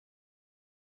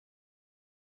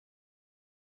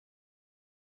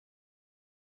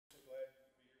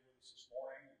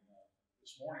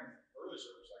morning, early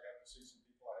service, I got to see some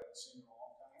people I hadn't seen in a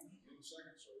long time. In the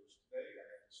second service today,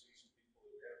 I got to see some people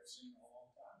that we haven't seen in a long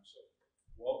time. So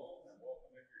welcome, and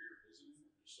welcome if you're here visiting.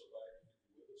 We're just so glad you could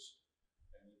be with us.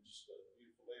 And it's just a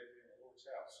beautiful day to be in the Lord's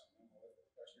house. And I'm going to let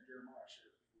Pastor Jeremiah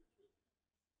share a few words with you.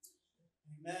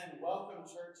 Amen. Welcome,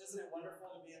 church. Isn't it wonderful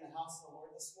to be in the house of the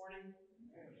Lord this morning?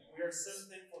 We are so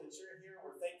thankful that you're here.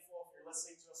 We're thankful if you're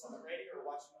listening to us on the radio or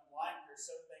watching online. We're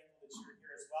so thankful that you're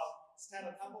here as well. Just have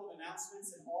a couple of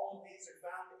announcements, and all of these are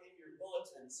found in your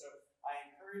bulletin. So I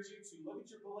encourage you to look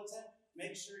at your bulletin.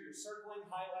 Make sure you're circling,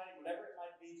 highlighting, whatever it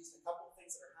might be, just a couple of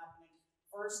things that are happening.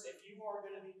 First, if you are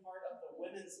going to be part of the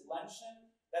women's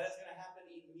luncheon, that is going to happen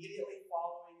immediately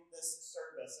following this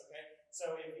service, okay?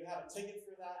 So if you have a ticket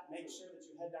for that, make sure that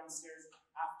you head downstairs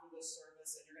after this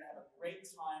service, and you're going to have a great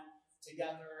time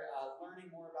together, learning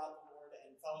more about the Lord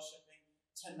and fellowshipping.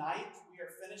 Tonight, we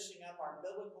are finishing up our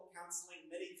Biblical Counseling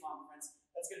Mini-Conference.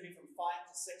 That's going to be from 5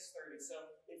 to 6:30. So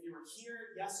if you were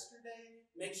here yesterday,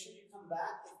 make sure you come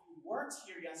back. If you weren't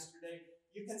here yesterday,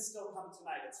 you can still come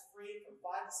tonight. It's free from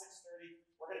 5 to 6:30.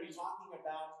 We're going to be talking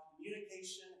about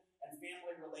communication and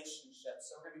family relationships.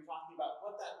 So we're going to be talking about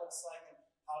what that looks like and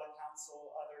how to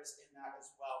counsel others in that as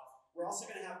well. We're also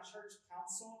going to have church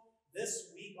council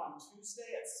this week on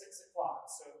Tuesday at 6 o'clock.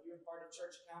 So if you're part of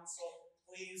church council,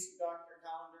 please mark your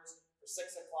calendars for 6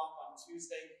 o'clock on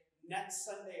Tuesday. Next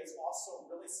Sunday is also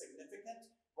really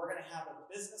significant. We're going to have a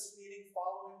business meeting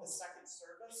following the second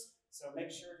service. So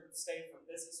make sure to stay for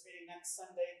business meeting next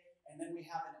Sunday. And then we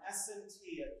have an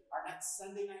S&T, our next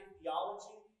Sunday night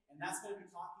theology. And that's going to be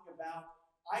talking about,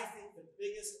 I think, the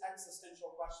biggest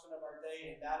existential question of our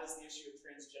day, and that is the issue of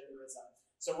transgenderism.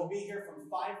 So we'll be here from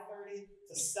 5:30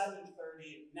 to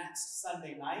 7:30 next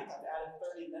Sunday night. I've added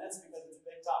 30 minutes because it's a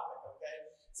big topic, okay?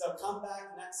 So come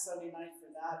back next Sunday night for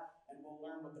that, and we'll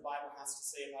learn what the Bible has to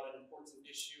say about an important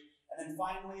issue. And then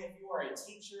finally, if you are a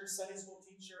teacher, Sunday school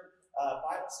teacher,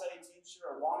 Bible study teacher,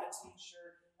 a Awana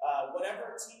teacher,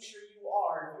 whatever teacher you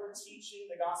are, if you're teaching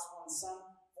the gospel in some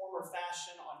form or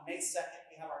fashion, on May 2nd,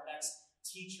 we have our next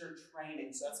teacher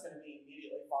training. So that's going to be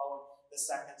immediately following the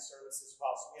second service as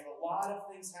well. So we have a lot of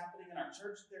things happening in our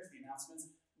church. There's the announcements.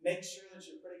 Make sure that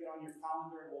you're putting it on your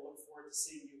calendar, and we'll look forward to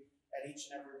seeing you at each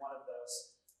and every one of those.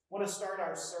 I want to start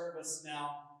our service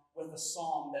now with a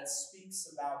psalm that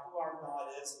speaks about who our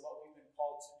God is and what we've been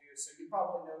called to do. So you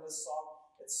probably know this psalm.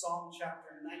 It's Psalm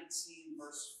chapter 19,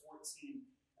 verse 14.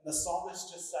 And the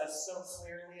psalmist just says so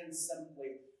clearly and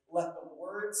simply, "Let the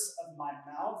words of my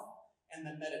mouth and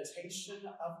the meditation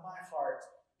of my heart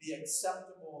be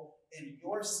acceptable in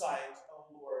your sight,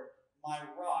 O Lord, my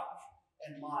rock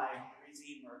and my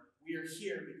Redeemer." We are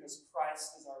here because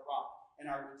Christ is our rock and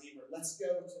our Redeemer. Let's go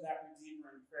to that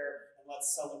Redeemer in prayer, and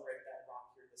let's celebrate that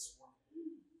rock here this morning.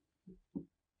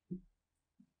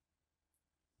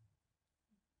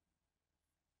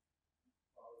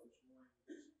 Father, this morning,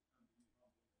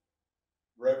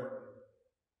 reverently.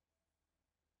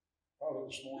 Father,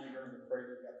 this morning during the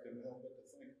prayer, I couldn't help but to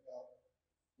think about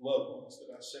loved ones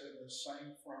that I sat in the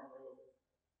same front row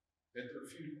at their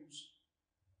funerals.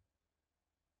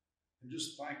 And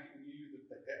just thanking you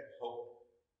that they have hope.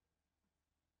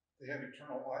 They have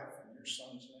eternal life in your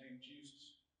Son's name,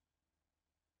 Jesus.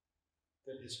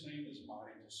 That his name is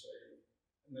mighty to save.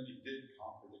 And that he did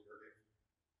conquer the grave.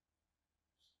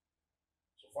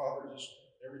 So Father, just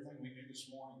everything we do this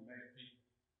morning, may it be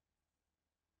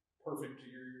perfect to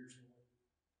your ears, Lord.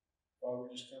 Father,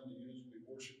 we just come to you as we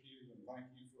worship you and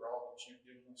thank you for all that you've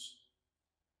given us.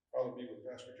 Father, be with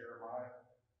Pastor Jeremiah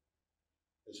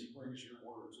as he brings your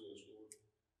word to us, Lord.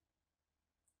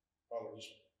 Father, just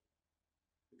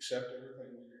accept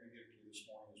everything we're going to give to you this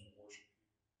morning as we worship you.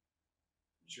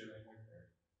 In your name we pray.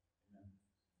 Amen.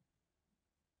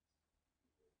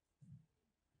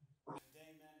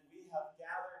 Amen. We have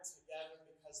gathered together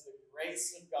because the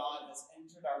grace of God has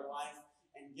entered our life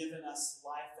and given us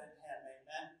life in him.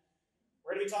 Amen.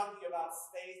 We're going to be talking about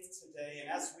faith today, and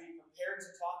as we prepare to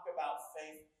talk about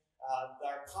faith,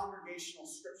 our congregational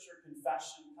scripture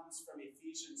confession comes from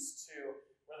Ephesians 2,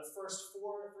 where the first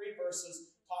three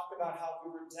verses talk about how we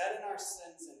were dead in our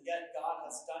sins, and yet God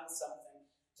has done something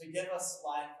to give us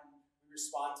life, and we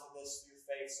respond to this through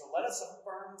faith. So let us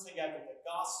affirm together the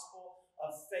gospel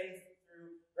of faith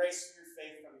through grace through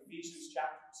faith from Ephesians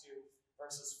chapter 2,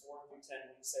 verses 4 through 10.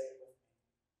 Will you say it with me?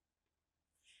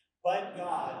 But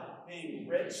God, being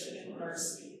rich in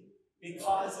mercy,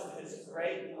 because of his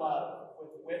great love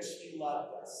with which he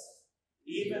loved us,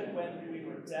 even when we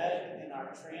were dead in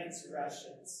our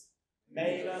transgressions,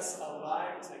 made us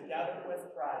alive together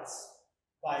with Christ.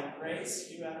 By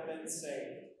grace you have been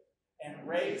saved, and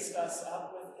raised us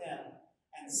up with him,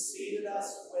 and seated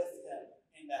us with him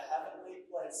into heavenly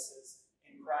places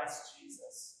in Christ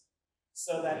Jesus,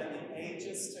 so that in the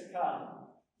ages to come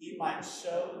he might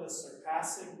show the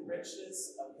surpassing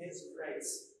riches of his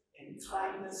grace in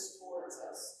kindness towards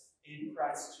us in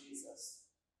Christ Jesus.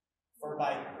 For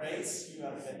by grace you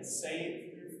have been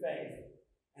saved through faith,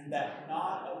 and that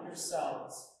not of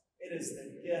yourselves, it is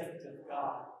the gift of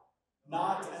God,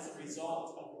 not as a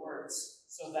result of works,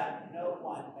 so that no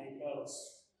one may boast.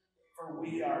 For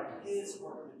we are his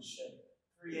workmanship,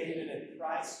 created in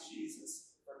Christ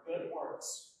Jesus for good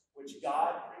works, which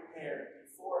God prepared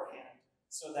beforehand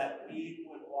so that we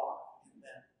would walk in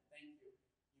them. Thank you.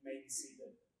 You may be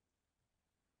seated.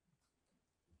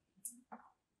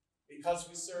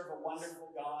 Because we serve a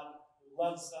wonderful God who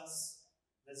loves us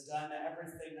and has done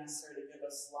everything necessary to give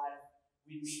us life,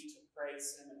 we need to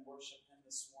praise him and worship him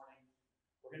this morning.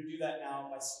 We're going to do that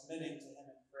now by submitting to him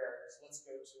in prayer. So let's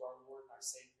go to our Lord and our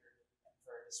Savior in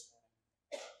prayer this morning.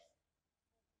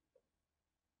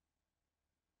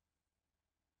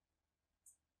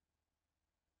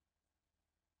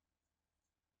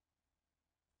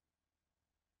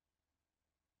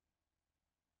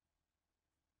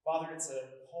 Father, it's a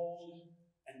cold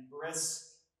and brisk,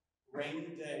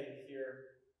 rainy day here.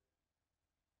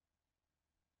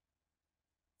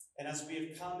 And as we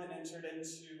have come and entered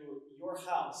into your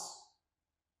house,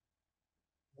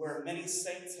 where many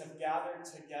saints have gathered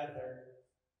together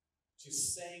to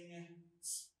sing,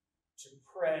 to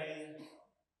pray,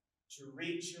 to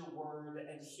read your word,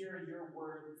 and hear your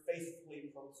word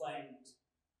faithfully proclaimed,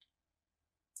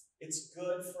 it's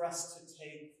good for us to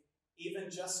take even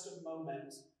just a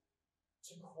moment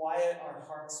to quiet our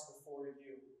hearts before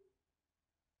you.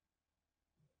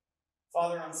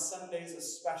 Father, on Sundays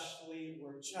especially,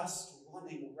 we're just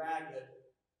running ragged,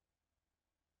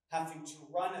 having to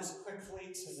run as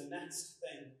quickly to the next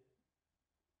thing.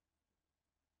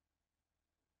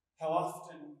 How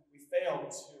often we fail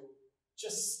to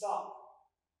just stop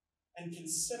and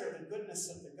consider the goodness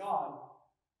of the God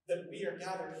that we are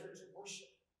gathered here to worship.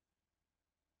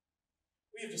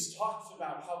 We have just talked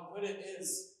about how good it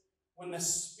is when the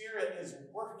Spirit is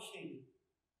working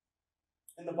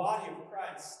in the body of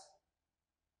Christ.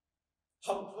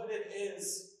 How good it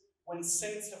is when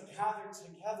saints have gathered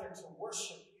together to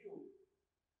worship you.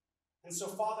 And so,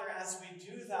 Father, as we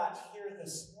do that here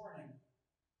this morning,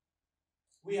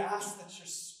 we ask that your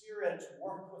Spirit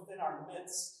work within our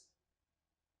midst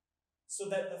so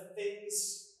that the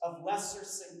things of lesser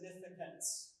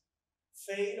significance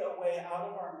fade away out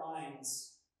of our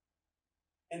minds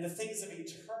and the things of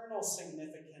eternal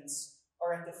significance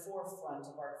are at the forefront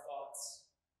of our thoughts.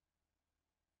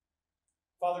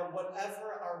 Father,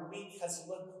 whatever our week has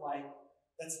looked like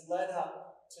that's led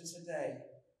up to today,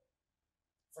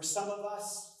 for some of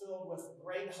us filled with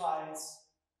great highs,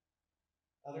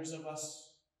 others of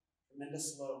us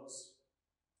tremendous lows.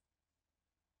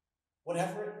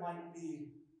 Whatever it might be,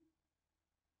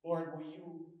 Lord, will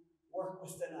you work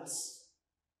within us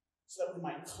so that we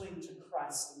might cling to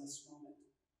Christ in this moment?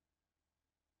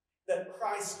 That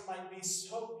Christ might be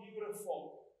so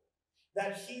beautiful,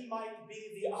 that he might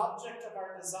be the object of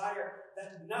our desire,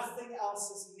 that nothing else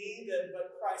is needed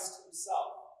but Christ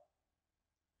himself.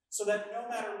 So that no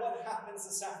matter what happens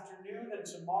this afternoon and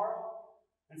tomorrow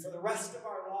and for the rest of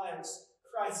our lives,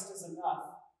 Christ is enough.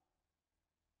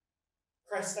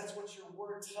 Christ, that's what your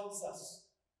word tells us.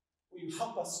 Will you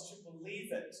help us to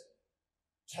believe it,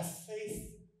 to have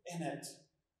faith in it,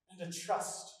 and to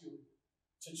trust you,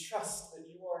 to trust that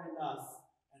you are enough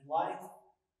in life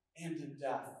and in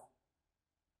death.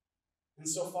 And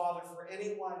so, Father, for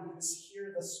anyone who's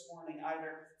here this morning,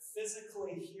 either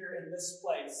physically here in this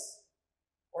place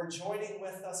or joining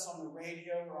with us on the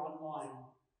radio or online,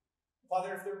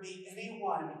 Father, if there be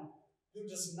anyone who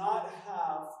does not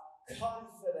have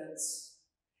confidence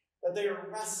that they are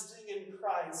resting in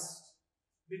Christ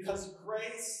because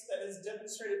grace that has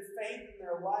demonstrated faith in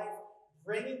their life,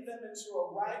 bringing them into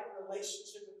a right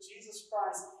relationship with Jesus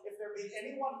Christ, if there be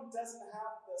anyone who doesn't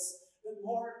have this, then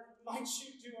Lord, might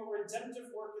you do a redemptive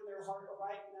work in their heart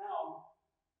right now?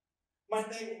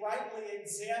 Might they rightly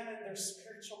examine their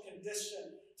spiritual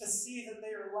condition to see that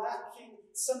they are lacking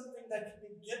something that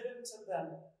can be given to them?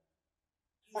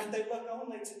 Might they look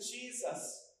only to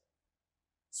Jesus,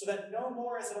 so that no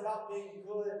more is it about being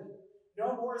good,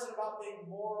 no more is it about being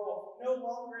moral, no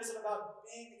longer is it about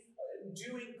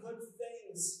doing good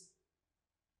things.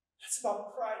 It's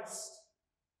about Christ.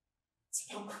 It's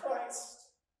about Christ.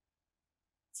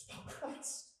 It's about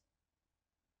Christ.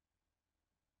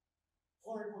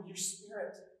 Lord, will your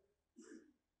Spirit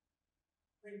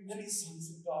bring many sons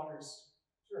and daughters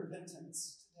to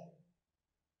repentance today?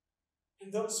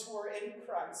 And those who are in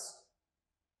Christ,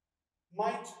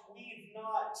 Might we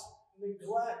not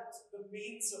neglect the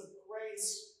means of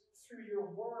grace through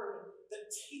your word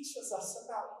that teaches us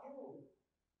about you.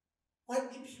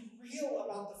 Might we be real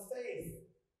about the faith,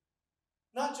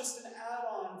 not just an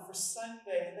add-on for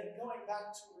Sunday and then going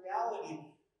back to reality,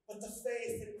 but the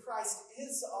faith in Christ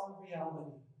is our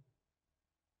reality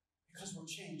because we're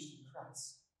changed in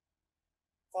Christ.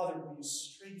 Father, will you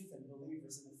strengthen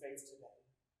believers in the faith today?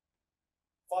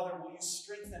 Father, will you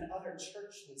strengthen other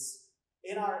churches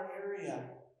in our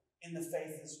area in the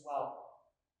faith as well?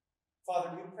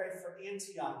 Father, we pray for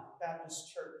Antioch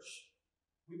Baptist Church.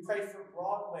 We pray for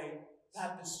Broadway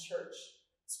Baptist Church.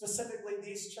 Specifically,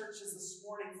 these churches this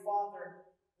morning, Father,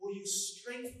 will you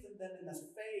strengthen them in the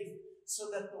faith so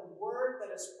that the word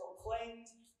that is proclaimed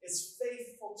is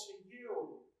faithful to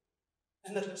you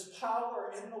and that there's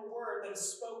power in the word that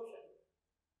is spoken.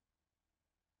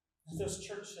 That those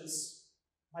churches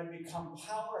might become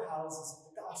powerhouses of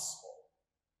the gospel.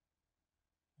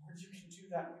 Lord, you can do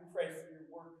that. We pray for your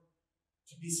work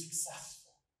to be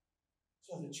successful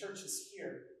so the churches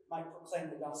here might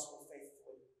proclaim the gospel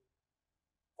faithfully.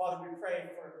 Father, we pray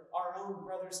for our own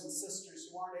brothers and sisters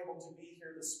who aren't able to be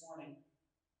here this morning.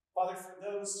 Father, for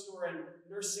those who are in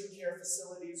nursing care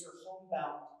facilities or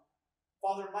homebound,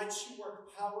 Father, might you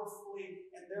work powerfully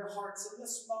in their hearts in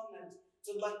this moment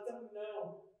to let them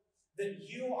know that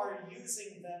you are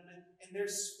using them in their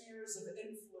spheres of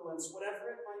influence, whatever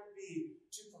it might be,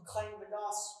 to proclaim the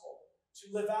gospel,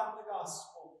 to live out the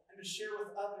gospel, and to share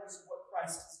with others what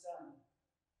Christ has done.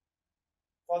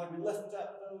 Father, we lift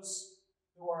up those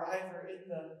who are either in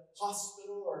the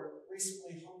hospital or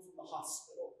recently home from the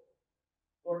hospital.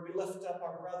 Lord, we lift up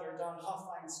our brother, Don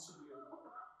Huffines, to you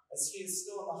as he is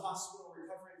still in the hospital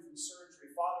recovering from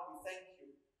surgery. Father, we thank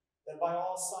you that by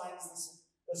all signs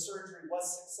the surgery was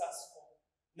successful,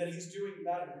 and that he's doing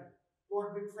better.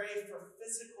 Lord, we pray for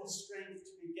physical strength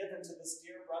to be given to this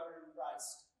dear brother in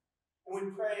Christ. And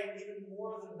we pray even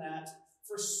more than that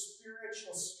for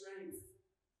spiritual strength,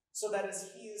 so that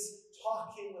as he is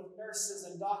talking with nurses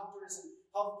and doctors and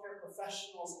healthcare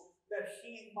professionals, that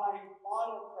he might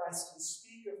model Christ and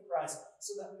speak of Christ,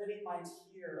 so that many might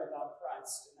hear about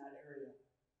Christ in that area.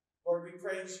 Lord, we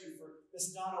praise you for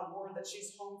Miss Donna Ward, that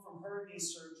she's home from her knee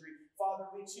surgery. Father,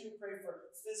 we too pray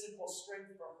for physical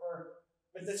strength for her,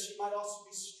 but that she might also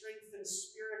be strengthened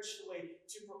spiritually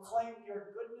to proclaim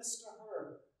your goodness to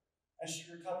her as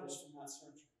she recovers from that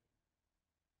surgery.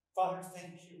 Father,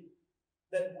 thank you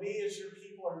that we as your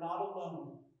people are not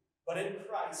alone, but in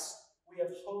Christ we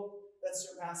have hope that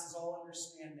surpasses all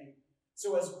understanding.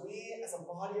 So as we, as a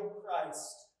body of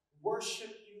Christ, worship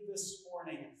you this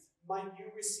morning, might you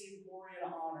receive glory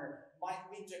and honor. Might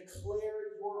we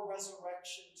declare your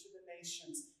resurrection to the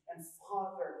nations. And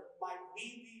Father, might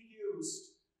we be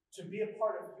used to be a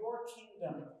part of your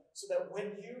kingdom, so that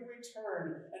when you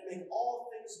return and make all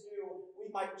things new,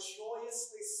 we might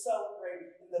joyously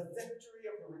celebrate in the victory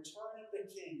of the return of the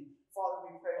King. Father,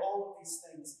 we pray all of these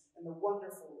things in the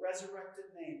wonderful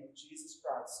resurrected name of Jesus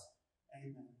Christ.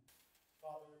 Amen.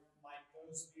 Father, might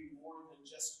those be more than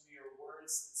just mere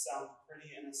words that sound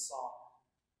pretty in a song.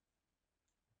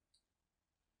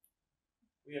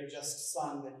 We have just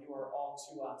sung that you are all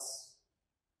to us.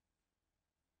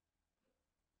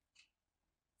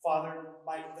 Father,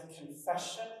 might the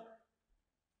confession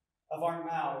of our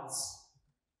mouths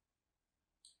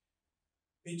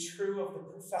be true of the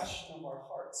profession of our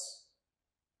hearts.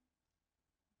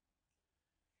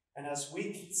 And as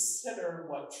we consider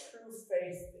what true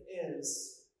faith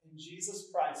is in Jesus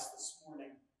Christ this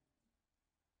morning,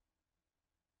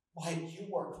 might you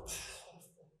work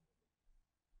powerfully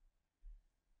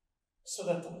so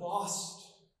that the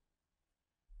lost,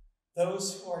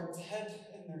 those who are dead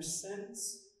in their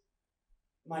sins,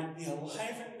 might be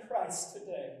alive in Christ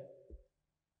today.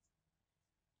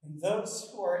 And those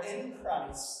who are in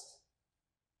Christ,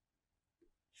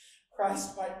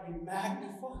 Christ might be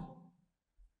magnified,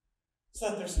 so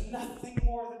that there's nothing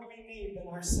more that we need than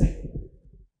our Savior.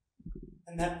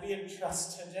 And that we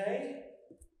entrust today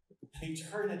and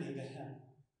eternity to him.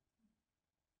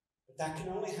 But that can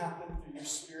only happen through your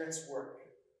Spirit's work.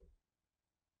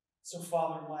 So,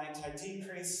 Father, might I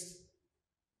decrease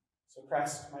so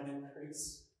Christ might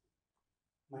increase.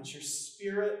 Might your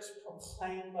Spirit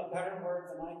proclaim a better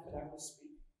word than I could ever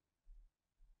speak.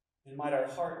 And might our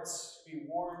hearts be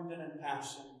warmed and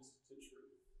impassioned to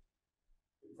truth.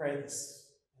 We pray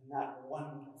this in that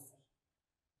wonderful,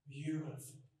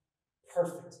 beautiful,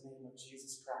 perfect name of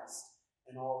Jesus Christ.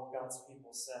 And all of God's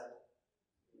people said,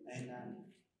 amen.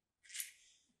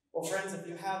 Well, friends, if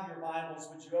you have your Bibles,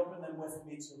 would you open them with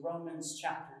me to Romans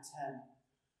chapter 10?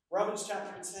 Romans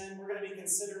chapter 10, we're going to be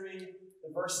considering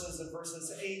the verses of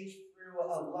verses 8 through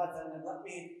 11, and let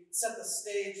me set the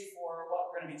stage for what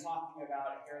we're going to be talking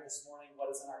about here this morning, what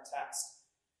is in our text.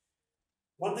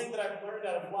 One thing that I've learned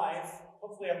out of life,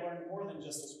 hopefully I've learned more than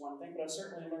just this one thing, but I've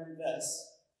certainly learned this,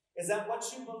 is that what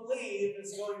you believe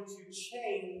is going to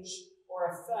change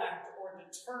or affect or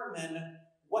determine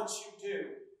what you do.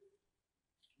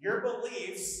 Your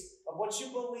beliefs of what you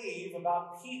believe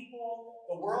about people,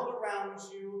 the world around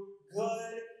you,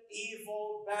 good,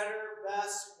 evil, better,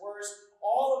 best, worst,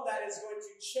 all of that is going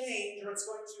to change, or it's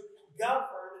going to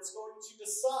govern, it's going to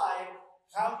decide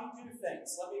how you do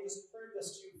things. Let me just prove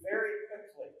this to you very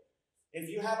quickly. If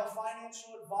you have a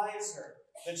financial advisor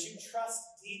that you trust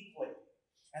deeply,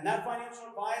 and that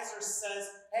financial advisor says,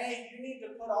 hey, you need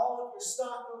to put all of your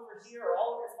stock over here, or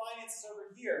all of your finances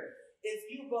over here. If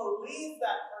you believe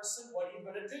that person, what are you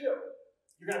going to do?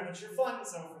 You're going to put your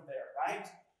funds over there, right?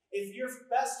 If your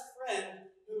best friend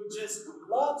who just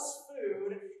loves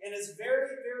food and is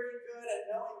very, very good at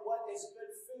knowing what is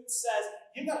good food says,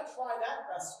 you got to try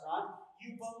that restaurant,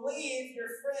 you believe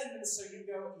your friend, and so you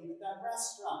go eat at that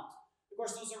restaurant. Of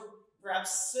course, those are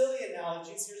perhaps silly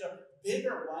analogies. Here's a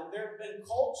bigger one. There have been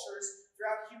cultures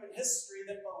throughout human history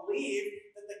that believe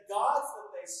that the gods that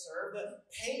they serve, the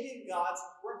pagan gods,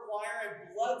 require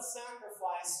a blood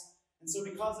sacrifice. And so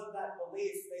because of that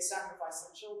belief, they sacrifice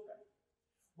their children.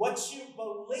 What you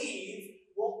believe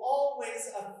will always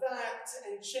affect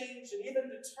and change and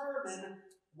even determine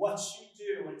what you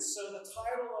do. And so the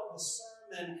title of the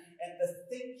sermon and the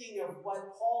thinking of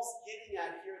what Paul's getting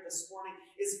at here this morning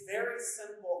is very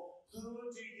simple.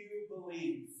 Who do you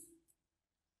believe?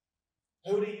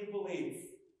 Who do you believe?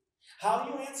 How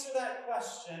you answer that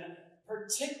question,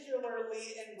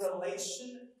 particularly in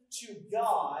relation to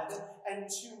God and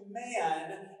to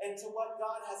man and to what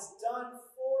God has done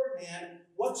for man,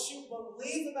 what you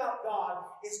believe about God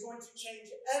is going to change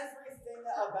everything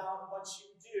about what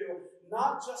you do,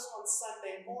 not just on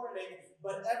Sunday morning,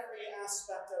 but every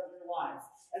aspect of your life.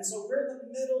 And so we're in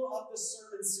the middle of the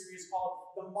sermon series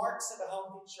called The Marks of a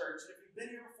Healthy Church. And if you've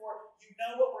been here before, you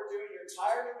know what we're doing. You're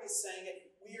tired of me saying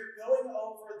it. We are going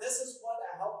over, this is what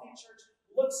a healthy church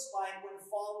looks like when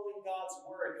following God's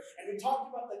word. And we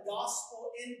talked about the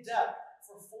gospel in depth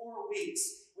for 4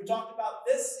 weeks. We talked about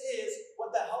this is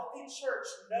what the healthy church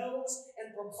knows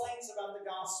and proclaims about the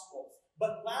gospel.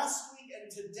 But last week and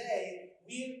today,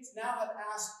 we now have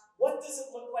asked, what does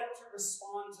it look like to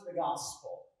respond to the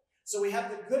gospel? So we have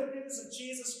the good news of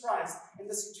Jesus Christ and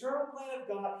this eternal plan of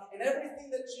God and everything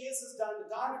that Jesus has done to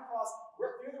die on the cross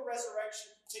through the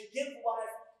resurrection to give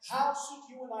life. How should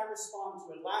you and I respond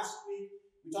to it? Last week,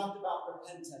 we talked about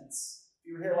repentance. If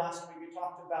you were here last week, we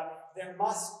talked about there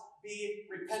must be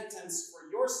repentance for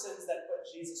your sins that put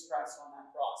Jesus Christ on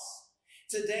that cross.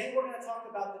 Today, we're going to talk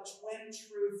about the twin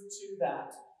truth to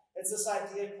that. It's this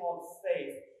idea called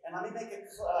faith. And let me make a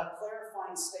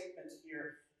clarifying statement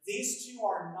here. These two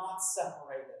are not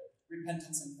separated,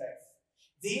 repentance and faith.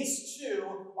 These two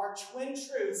are twin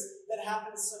truths that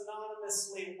happen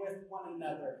synonymously with one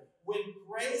another. When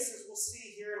grace, as we'll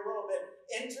see here in a little bit,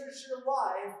 enters your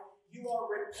life, you are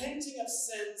repenting of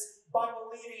sins by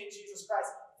believing in Jesus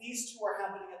Christ. These two are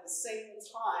happening at the same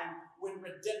time when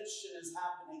redemption is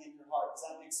happening in your heart. Does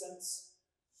that make sense?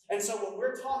 And so what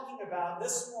we're talking about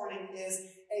this morning is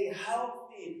a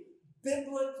healthy,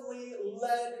 biblically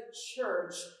led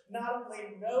church not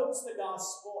only knows the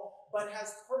gospel, but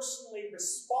has personally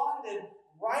responded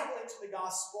rightly to the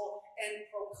gospel and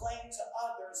proclaimed to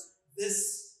others,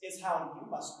 this is how you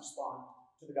must respond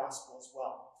to the gospel as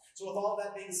well. So with all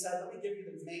that being said, let me give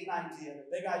you the main idea,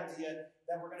 the big idea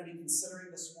that we're going to be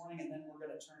considering this morning, and then we're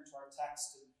going to turn to our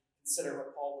text and consider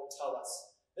what Paul would tell us.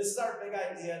 This is our big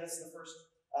idea. This is the first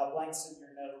blanks in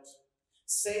your note.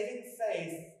 Saving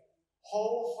faith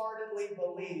wholeheartedly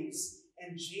believes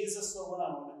in Jesus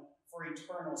alone for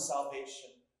eternal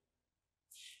salvation.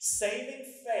 Saving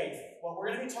faith, what we're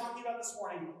going to be talking about this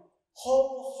morning,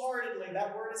 wholeheartedly,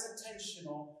 that word is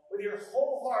intentional, with your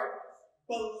whole heart,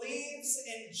 believes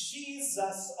in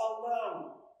Jesus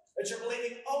alone. That you're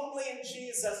believing only in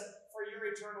Jesus for your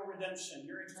eternal redemption,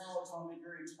 your eternal atonement,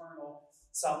 your eternal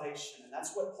salvation. And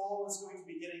that's what Paul is going to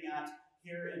be getting at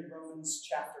here in Romans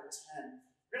chapter 10.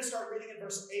 We're going to start reading in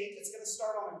verse 8. It's going to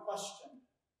start on a question.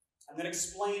 I'm going to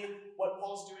explain what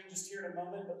Paul's doing just here in a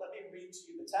moment, but let me read to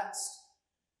you the text,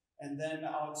 and then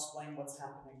I'll explain what's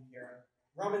happening here.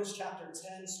 Romans chapter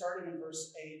 10, starting in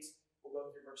verse 8, we'll go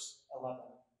through verse 11.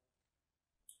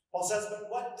 Paul says,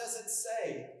 but what does it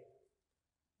say?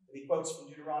 And he quotes from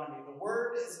Deuteronomy, the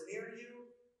word is near you,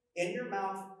 in your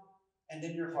mouth and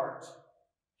in your heart.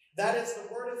 That is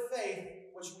the word of faith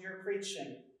which we are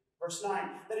preaching. Verse 9,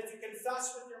 that if you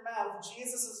confess with your mouth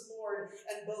Jesus is Lord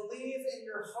and believe in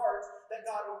your heart that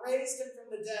God raised him from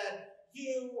the dead,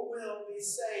 you will be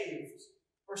saved.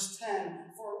 Verse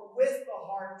 10, for with the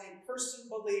heart a person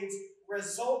believes,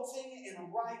 resulting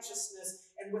in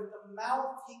righteousness, and with the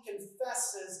mouth he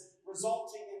confesses,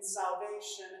 resulting in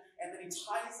salvation. And then he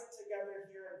ties it together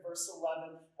here in verse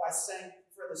 11 by saying,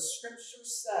 for the scripture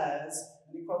says,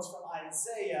 and he quotes from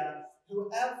Isaiah,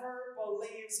 whoever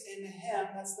believes in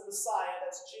him, that's the Messiah,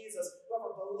 that's Jesus,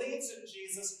 whoever believes in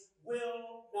Jesus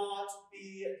will not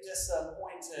be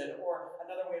disappointed. Or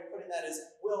another way of putting that is,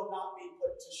 will not be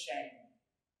put to shame.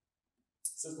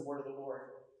 This is the word of the Lord.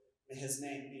 May his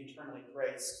name be eternally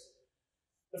praised.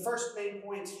 The first main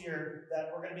point here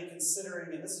that we're going to be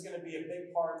considering, and this is going to be a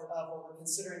big part of what we're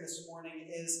considering this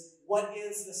morning, is what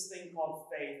is this thing called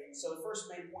faith? And so the first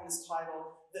main point is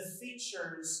titled, The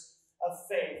Features of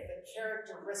Faith, the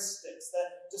characteristics, the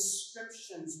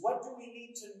descriptions. What do we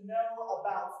need to know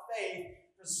about faith?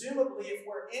 Presumably, if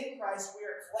we're in Christ, we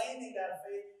are claiming that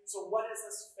faith. So what does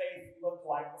this faith look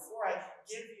like? Before I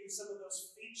give you some of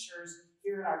those features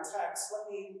here in our text,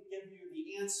 let me give you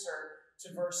the answer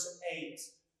to verse 8.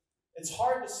 It's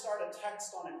hard to start a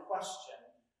text on a question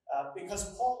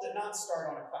because Paul did not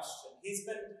start on a question. He's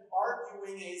been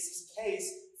arguing his case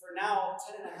for now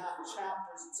 10 and a half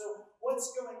chapters. And so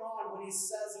what's going on when he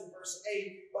says in verse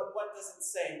 8, but what does it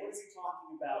say? What is he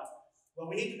talking about? Well,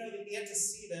 we need to know the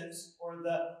antecedent or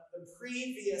the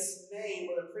previous name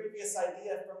or the previous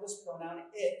idea from this pronoun,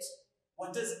 it.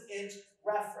 What does it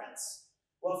reference?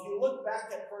 Well, if you look back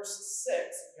at verse 6,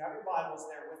 if you have your Bibles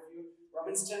there with you,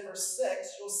 Romans 10 verse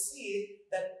 6, you'll see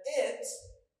that it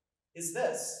is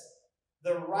this.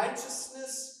 The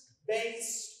righteousness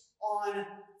based on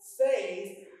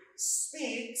faith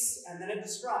speaks, and then it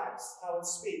describes how it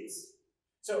speaks.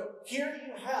 So here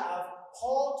you have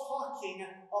Paul talking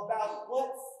about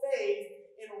what faith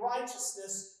in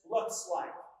righteousness looks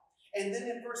like. And then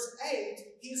in verse 8,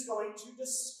 he's going to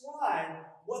describe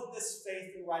what this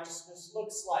faith in righteousness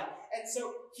looks like. And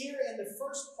so here in the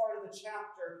first part of the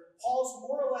chapter, Paul's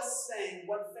more or less saying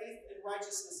what faith in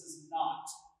righteousness is not.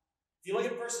 If you look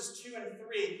at verses 2 and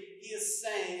 3, he is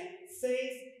saying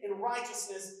faith in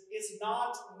righteousness is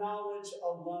not knowledge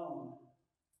alone.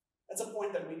 That's a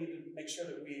point that we need to make sure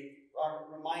that we are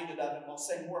reminded of, and we'll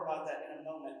say more about that in a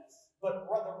moment. But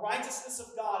the righteousness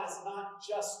of God is not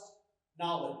just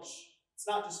knowledge. It's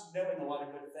not just knowing a lot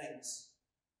of good things.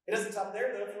 It doesn't stop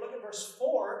there, though. If you look at verse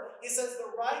 4, he says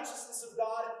the righteousness of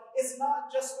God is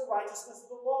not just the righteousness of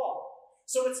the law.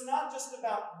 So it's not just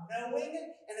about knowing,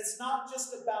 and it's not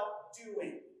just about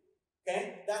doing.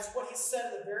 Okay? That's what he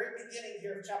said at the very beginning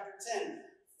here of chapter 10.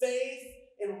 Faith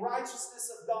in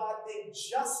righteousness of God, being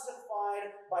justified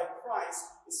by Christ,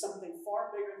 is something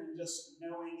far bigger than just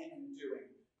knowing and doing.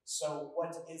 So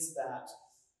what is that?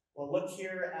 Well, look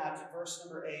here at verse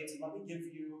number 8, and let me give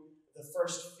you the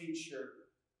first feature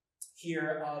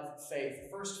here of faith. The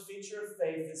first feature of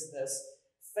faith is this.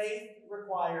 Faith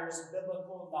requires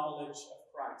biblical knowledge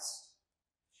of Christ.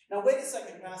 Now, wait a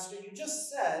second, Pastor. You just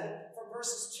said from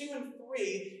verses 2 and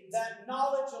 3 that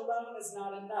knowledge alone is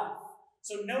not enough.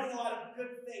 So knowing a lot of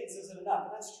good things isn't enough.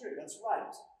 And that's true. That's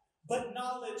right. But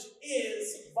knowledge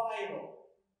is vital.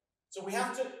 So we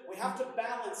have to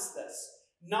balance this.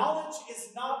 Knowledge is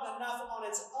not enough on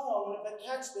its own, but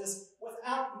catch this,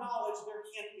 without knowledge there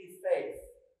can't be faith.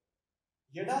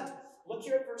 You hear that? Look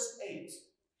here at verse 8.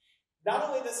 Not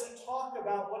only does he talk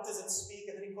about what does it speak,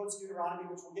 and then he quotes Deuteronomy,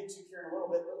 which we'll get to here in a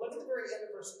little bit, but look at the very end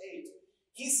of verse 8.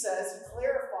 He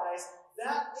clarifies,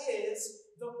 that is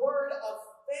the word of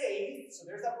faith, so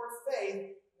there's that word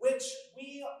faith, which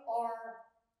we are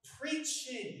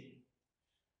preaching.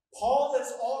 Paul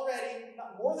is already,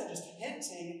 not more than just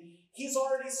hinting, he's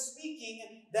already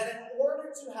speaking that in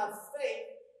order to have faith,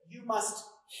 you must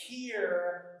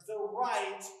hear the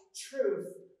right truth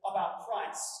about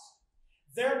Christ.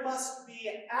 There must be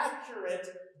accurate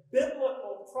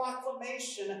biblical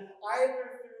proclamation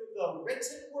either through the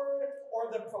written word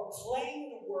or the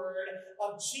proclaimed word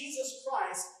of Jesus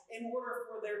Christ in order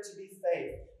for there to be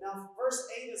faith. Now, if verse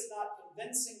 8 is not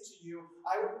convincing to you,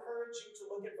 I would encourage you to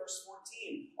look at verse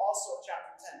 14, also of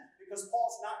chapter 10, because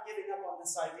Paul's not giving up on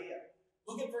this idea.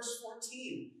 Look at verse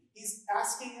 14. He's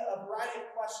asking a variety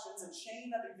of questions, a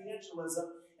chain of evangelism,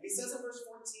 and he says in verse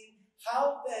 14,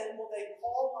 how then will they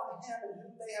call on him in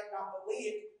whom they have not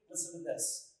believed? Listen to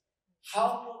this.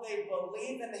 How will they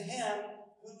believe in him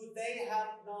who they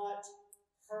have not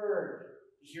heard?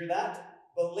 You hear that?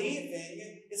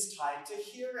 Believing is tied to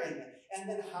hearing. And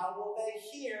then how will they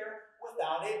hear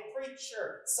without a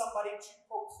preacher? Somebody to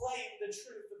proclaim the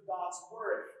truth of God's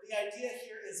word. The idea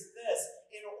here is this.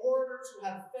 In order to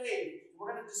have faith,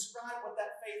 we're going to describe what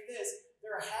that faith is,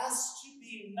 there has to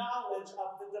be knowledge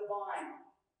of the divine.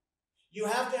 You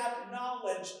have to have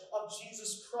knowledge of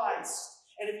Jesus Christ.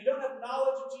 And if you don't have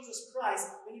knowledge of Jesus Christ,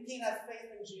 then you can't have faith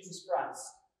in Jesus Christ.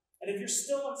 And if you're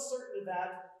still uncertain of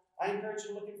that, I encourage you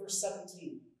to look at verse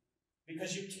 17.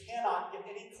 Because you cannot get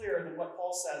any clearer than what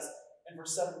Paul says in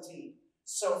verse 17.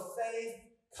 So faith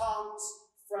comes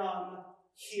from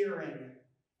hearing,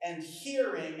 and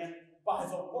hearing by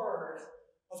the word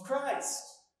of Christ.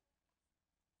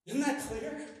 Isn't that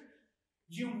clear?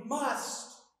 You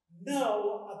must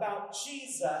know about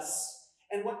Jesus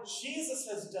and what Jesus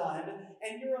has done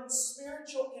and your own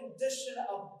spiritual condition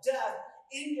of death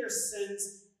in your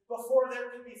sins before there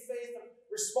can be faith of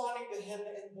responding to him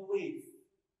in belief.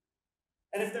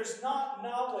 And if there's not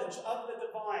knowledge of the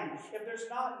divine, if there's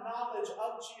not knowledge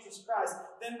of Jesus Christ,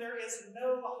 then there is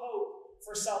no hope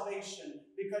for salvation,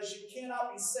 because you cannot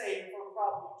be saved for a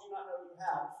problem you do not know you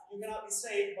have. You cannot be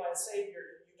saved by a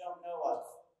Savior you don't know of.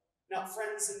 Now,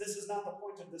 friends, and this is not the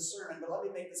point of this sermon, but let me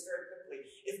make this very quickly.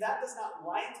 If that does not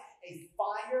light a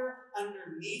fire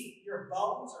underneath your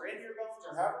bones, or in your bones,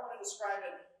 or however you want to describe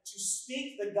it, to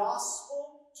speak the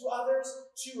gospel to others,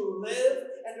 to live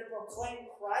and to proclaim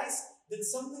Christ, then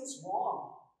something's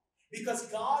wrong.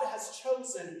 Because God has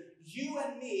chosen you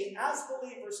and me as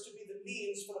believers to be the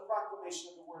means for the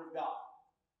proclamation of the Word of God.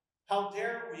 How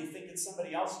dare we think it's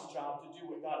somebody else's job to do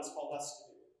what God has called us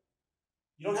to do?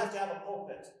 You don't have to have a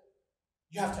pulpit.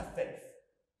 You have to have faith.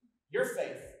 Your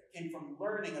faith came from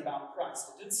learning about Christ.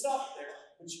 It didn't stop there,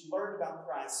 but you learned about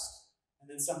Christ, and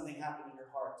then something happened in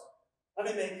your heart.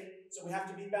 So we have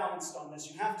to be balanced on this.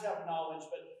 You have to have knowledge,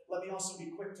 but let me also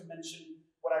be quick to mention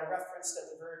what I referenced at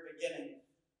the very beginning,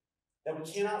 that we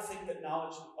cannot think that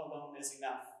knowledge alone is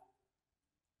enough.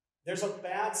 There's a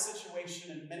bad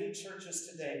situation in many churches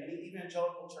today, many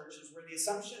evangelical churches, where the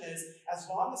assumption is as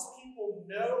long as people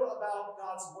know about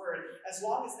God's Word, as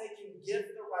long as they can give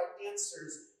the right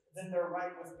answers, then they're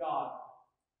right with God.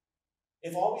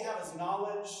 If all we have is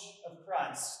knowledge of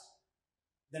Christ,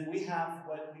 then we have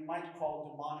what we might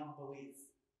call demonic belief.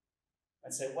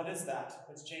 I'd say, what is that?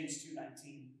 It's James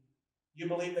 2:19. You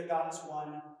believe that God is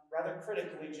one. Rather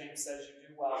critically, James says you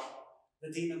do well.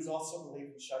 The demons also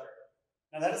believe and shudder.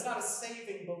 Now, that is not a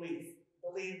saving belief.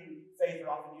 Belief and faith are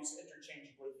often used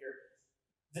interchangeably here.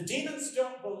 The demons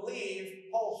don't believe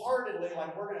wholeheartedly,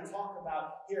 like we're going to talk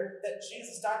about here, that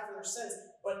Jesus died for their sins,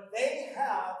 but they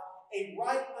have a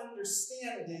right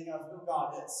understanding of who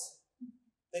God is.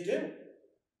 They do.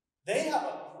 They have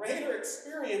a greater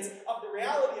experience of the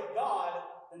reality of God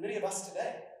than many of us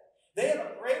today. They have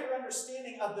a greater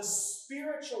understanding of the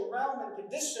spiritual realm and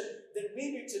condition than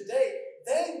we do today.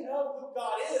 They know who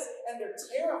God is, and they're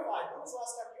terrified. When was the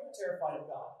last time you were terrified of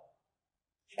God?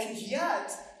 And yet,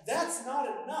 that's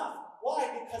not enough.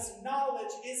 Why? Because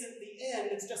knowledge isn't the end,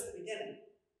 it's just the beginning.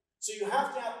 So you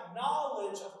have to have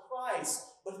knowledge of Christ,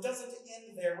 but it doesn't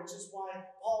end there, which is why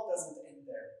Paul doesn't end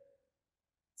there.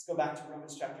 Let's go back to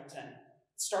Romans chapter 10. It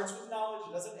starts with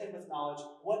knowledge, it doesn't end with knowledge.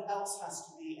 What else has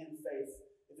to be in faith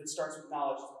if it starts with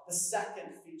knowledge? The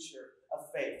second feature of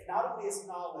faith. Not only is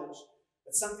knowledge,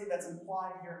 but something that's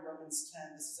implied here in Romans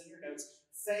 10, this is in your notes.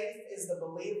 Faith is the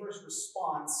believer's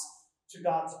response to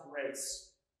God's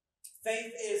grace.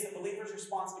 Faith is the believer's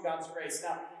response to God's grace.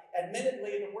 Now,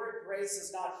 admittedly, the word grace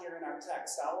is not here in our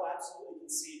text. I will absolutely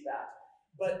concede that.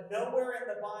 But nowhere in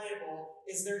the Bible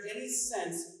is there any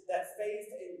sense that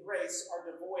faith and grace are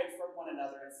devoid from one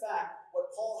another. In fact,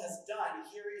 what Paul has done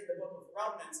here in the book of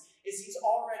Romans is he's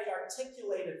already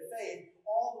articulated faith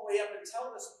all the way up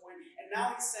until this point, and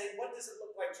now he's saying, what does it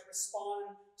look like to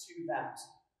respond to that?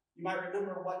 You might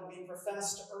remember what we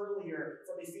professed earlier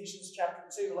from Ephesians chapter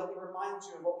 2. Let me remind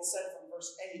you of what we said from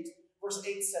verse 8. Verse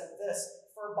 8 said this,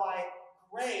 "For by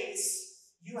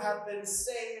grace you have been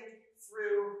saved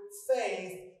through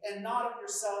faith, and not of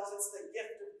yourselves, it's the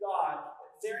gift of God."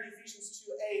 There in Ephesians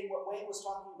 2:8, what Wayne was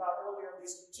talking about earlier,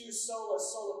 these two solas,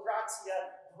 sola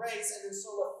gratia, grace, and then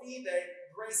sola fide,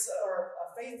 grace or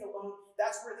faith alone,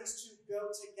 that's where these two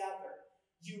go together.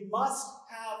 You must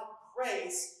have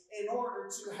grace in order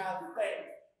to have faith.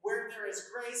 Where there is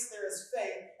grace, there is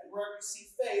faith, and wherever you see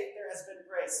faith, there has been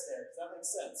grace there. Does that make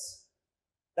sense?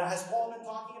 Now, has Paul been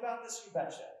talking about this? You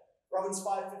betcha. Romans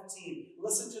 5:15.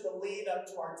 Listen to the lead up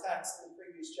to our text in the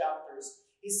previous chapters.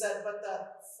 He said, "But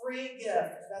the free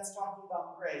gift," that's talking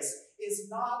about grace, "is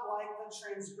not like the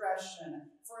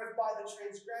transgression. For if by the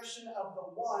transgression of the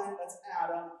one," that's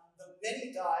Adam, "the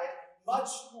many died, much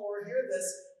more," hear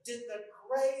this, "did the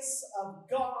grace of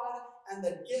God and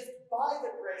the gift by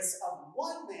the grace of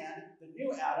one man," the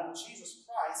new Adam, Jesus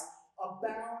Christ,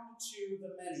 "abound to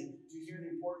the many." Do you hear the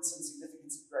importance and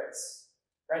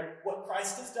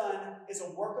Christ has done is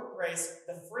a work of grace,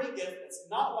 the free gift. It's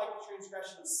not like the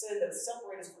transgression of sin that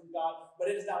separates us from God, but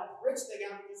it is now bridged the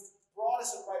gap, it's brought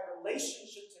us in right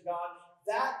relationship to God.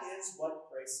 That is what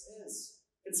grace is.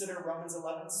 Consider Romans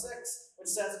 11:6, which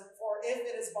says, "For if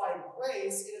it is by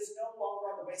grace, it is no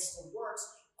longer on the basis of works.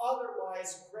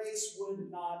 Otherwise, grace would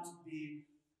not be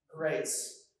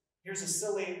grace." Here's a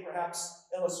silly, perhaps,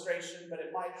 illustration, but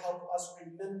it might help us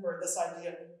remember this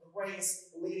idea of grace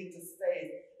leading to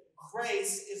faith.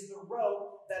 Grace is the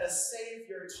rope that a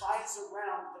Savior ties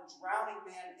around the drowning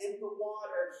man in the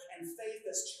water, and faith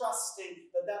is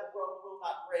trusting that that rope will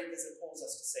not break as it pulls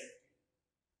us to safety.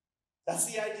 That's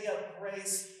the idea of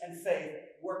grace and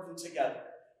faith working together.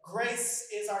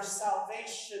 Grace is our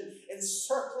salvation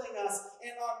encircling us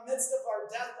in our midst of our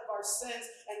death of our sins,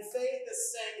 and faith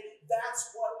is saying, that's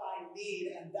what I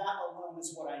need, and that alone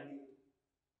is what I need.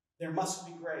 There must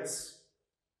be grace.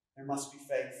 There must be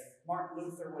faith. Martin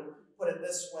Luther would put it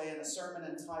this way in a sermon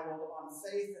entitled On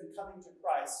Faith and Coming to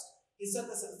Christ. He said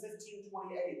this in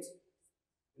 1528.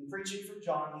 In preaching from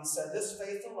John, he said, "This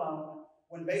faith alone,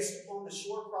 when based upon the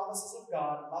sure promises of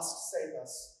God, must save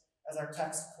us, as our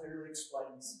text clearly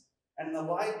explains. And in the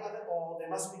light of it all, they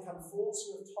must become fools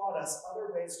who have taught us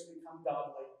other ways to become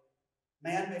godly.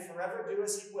 Man may forever do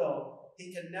as he will.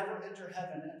 He can never enter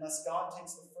heaven unless God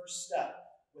takes the first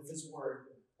step with his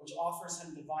word, which offers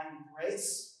him divine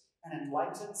grace and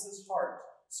enlightens his heart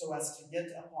so as to get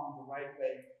upon the right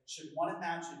way. Should one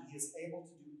imagine he is able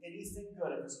to do anything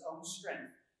good of his own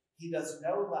strength, he does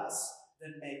no less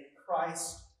than make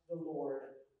Christ the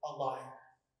Lord a liar."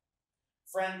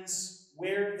 Friends,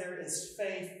 where there is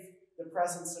faith, the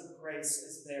presence of grace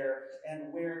is there.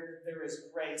 And where there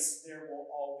is grace, there will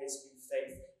always be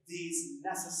faith. These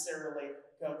necessarily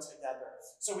go together.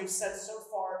 So we've said so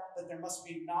far that there must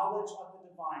be knowledge of the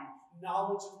divine,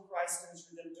 knowledge of Christ and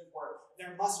his redemptive work.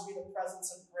 There must be the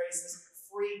presence of grace, this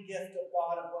free gift of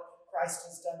God of what Christ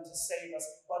has done to save us.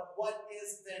 But what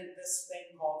is then this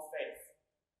thing called faith?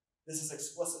 This is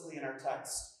explicitly in our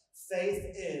text. Faith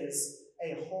is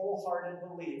a wholehearted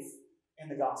belief in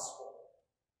the gospel.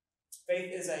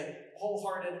 Faith is a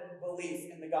wholehearted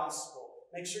belief in the gospel.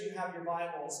 Make sure you have your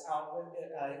Bibles out,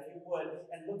 if you would,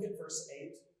 and look at verse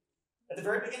 8. At the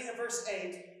very beginning of verse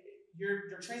 8,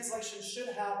 your translation should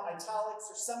have italics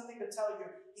or something to tell you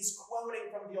he's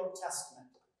quoting from the Old Testament.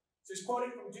 So he's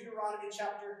quoting from Deuteronomy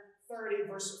chapter 30,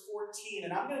 verse 14.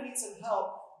 And I'm going to need some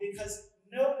help because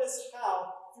notice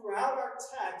how throughout our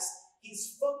text,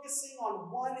 he's focusing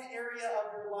on one area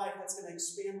of your life that's going to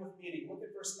expand with meaning. Look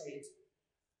at verse 8.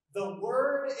 "The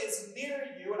word is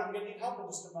near you," and I'm going to need help in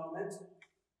just a moment,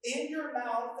 "in your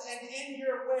mouth and in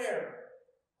your" where?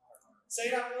 Say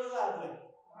it out really loudly.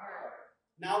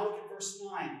 Now look at verse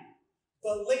 9.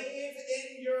 "Believe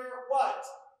in your" what?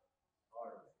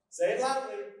 Say it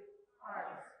loudly.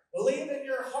 "Believe in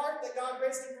your heart that God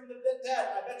raised him from the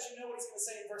dead." I bet you know what he's going to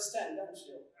say in verse 10, don't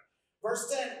you? Verse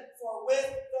 10, "For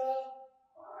with the"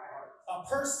 a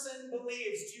person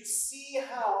believes. Do you see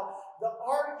how the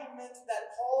argument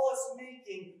that Paul is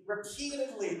making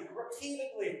repeatedly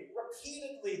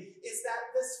is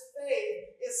that this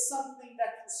faith is something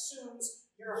that consumes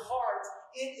your heart?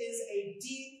 It is a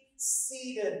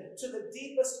deep-seated, to the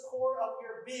deepest core of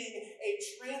your being, a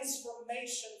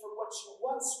transformation from what you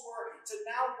once were to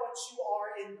now what you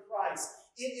are in Christ.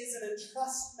 It is an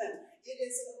entrustment. It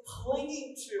is a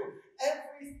clinging to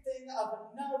everything of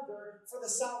another for the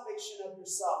salvation of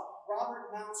yourself.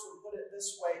 Robert Mounce would put it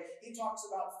this way. He talks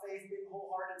about faith being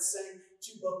wholehearted, saying,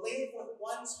 to believe with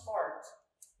one's heart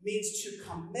means to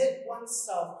commit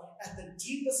oneself at the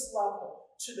deepest level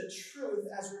to the truth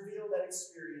as revealed and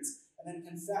experienced. And then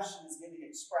confession is giving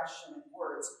expression in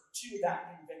words to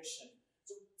that conviction.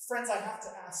 So, friends, I have to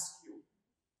ask you,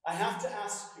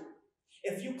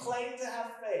 if you claim to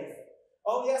have faith,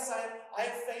 oh yes, I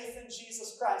have faith in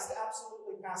Jesus Christ,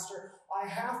 absolutely, Pastor. I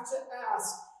have to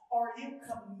ask, are you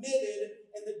committed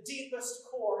in the deepest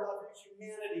core of your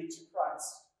humanity to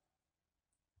Christ?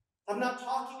 I'm not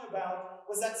talking about,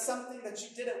 was that something that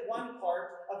you did at one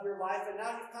part of your life and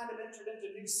now you've kind of entered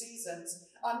into new seasons?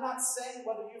 I'm not saying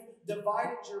whether you've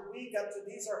divided your week up to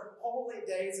these are holy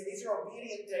days and these are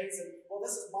obedient days and, well,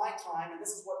 this is my time and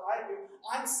this is what I do.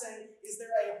 I'm saying, is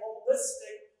there a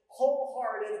holistic,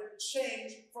 wholehearted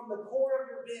change from the core of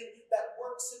your being that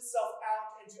works itself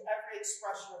out into every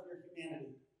expression of your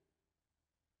humanity?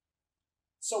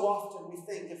 So often we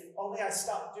think, if only I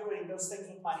stop doing those things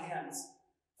with my hands,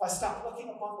 if I stop looking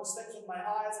upon those things with my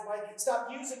eyes, if I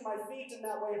stop using my feet in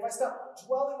that way, if I stop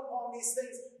dwelling upon these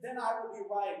things, then I will be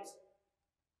right.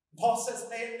 Paul says,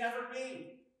 may it never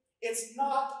be. It's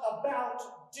not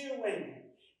about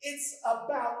doing. It's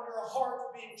about your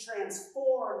heart being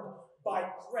transformed by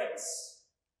grace.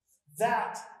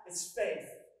 That is faith.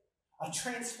 A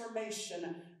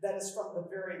transformation that is from the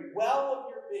very well of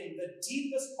your being, the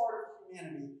deepest part of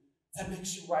humanity, that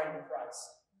makes you right in Christ.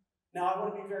 Now, I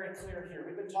want to be very clear here.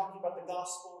 We've been talking about the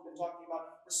gospel. We've been talking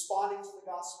about responding to the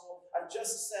gospel. I've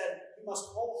just said you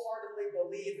must wholeheartedly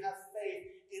believe, have faith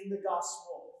in the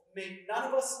gospel. May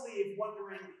none of us leave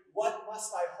wondering, what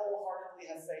must I wholeheartedly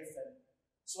have faith in?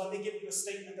 So let me give you a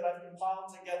statement that I've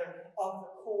compiled together of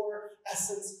the core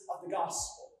essence of the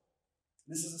gospel.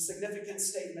 This is a significant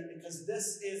statement because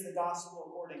this is the gospel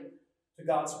according to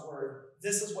God's word.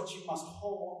 This is what you must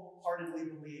wholeheartedly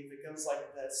believe. It goes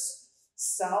like this.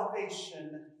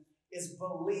 Salvation is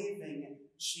believing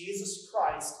Jesus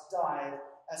Christ died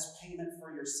as payment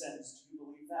for your sins. Do you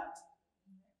believe that?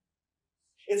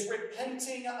 It's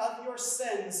repenting of your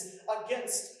sins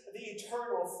against the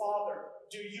eternal Father.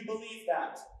 Do you believe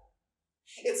that?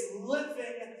 It's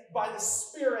living by the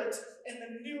Spirit in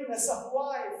the newness of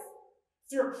life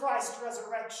through Christ's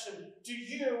resurrection. Do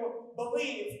you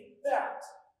believe that?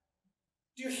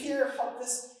 Do you hear how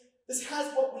this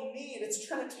has what we need? It's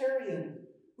Trinitarian.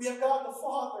 We have God the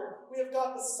Father, we have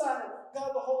God the Son,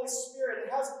 God the Holy Spirit.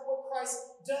 It has what Christ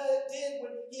did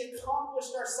when He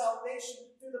accomplished our salvation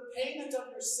through the payment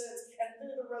of your sins and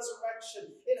through the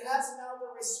resurrection. It has now the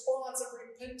response of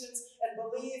repentance and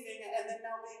believing and then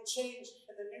now being changed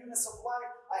in the newness of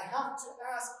life. I have to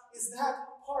ask, is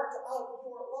that part of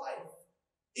your life?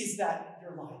 Is that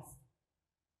your life?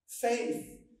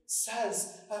 Faith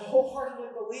says, I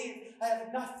wholeheartedly believe I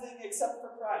have nothing except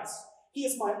for Christ. He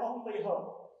is my only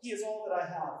hope. He is all that I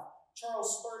have.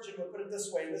 Charles Spurgeon would put it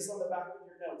this way, and this is on the back of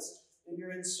your notes in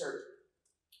your insert.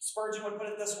 Spurgeon would put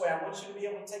it this way. I want you to be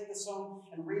able to take this home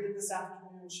and read it this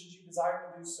afternoon should you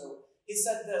desire to do so. He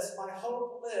said this, my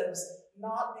hope lives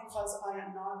not because I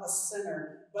am not a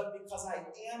sinner, but because I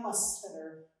am a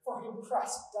sinner for whom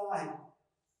Christ died.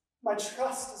 My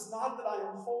trust is not that I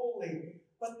am holy,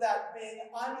 but that being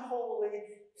unholy,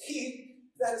 He,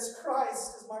 that is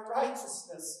Christ, is my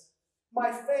righteousness.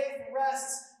 My faith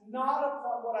rests not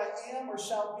upon what I am or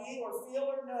shall be or feel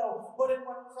or know, but in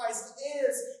what Christ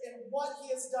is, in what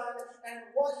He has done, and in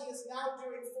what He is now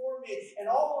doing for me. And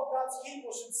all of God's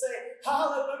people should say,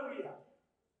 hallelujah.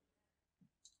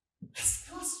 That's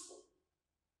the gospel.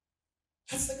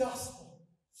 That's the gospel.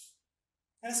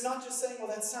 And it's not just saying, well,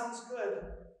 that sounds good.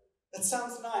 That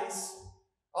sounds nice.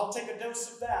 I'll take a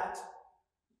dose of that.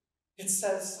 It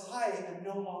says, I am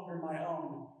no longer my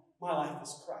own. My life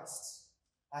is Christ's.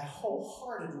 I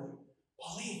wholeheartedly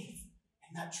believe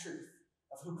in that truth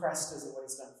of who Christ is and what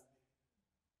He's done for me.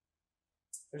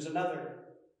 There's another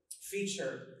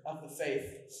feature of the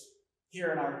faith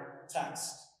here in our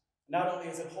text. Not only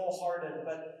is it wholehearted,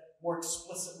 but more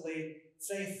explicitly,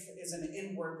 faith is an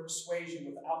inward persuasion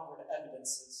with outward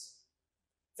evidences.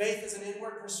 Faith is an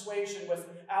inward persuasion with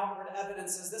outward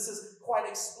evidences. This is quite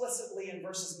explicitly in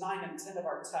verses 9 and 10 of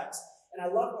our text. And I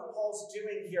love what Paul's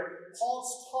doing here.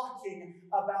 Paul's talking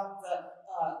about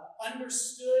the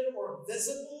understood or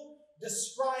visible,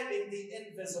 describing the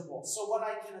invisible. So what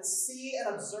I can see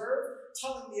and observe,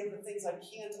 telling me of the things I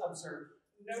can't observe.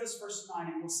 Notice verse 9,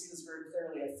 and you'll see this very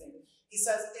clearly, I think. He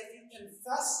says, if you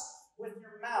confess with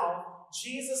your mouth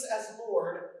Jesus as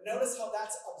Lord, notice how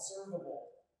that's observable.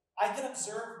 I can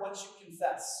observe what you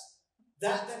confess.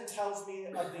 That then tells me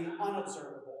of the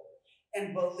unobservable.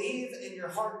 And believe in your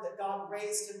heart that God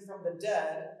raised Him from the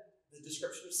dead, the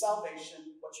description of salvation,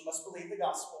 what you must believe the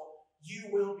gospel, you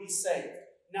will be saved.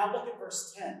 Now look at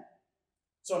verse 10.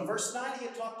 So in verse 9, he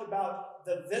had talked about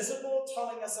the visible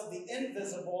telling us of the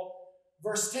invisible.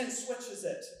 Verse 10 switches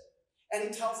it. And he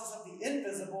tells us of the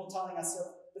invisible telling us of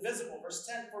the visible. Verse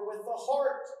 10, for with the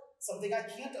heart, something I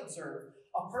can't observe,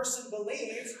 a person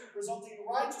believes, resulting in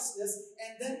righteousness,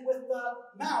 and then with the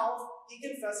mouth, he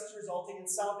confesses, resulting in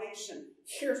salvation.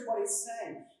 Here's what he's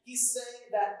saying. He's saying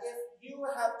that if you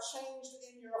have changed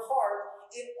in your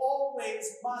heart, it always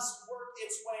must work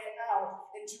its way out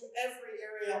into every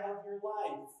area of your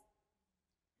life.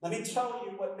 Let me tell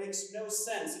you what makes no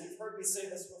sense, and you've heard me say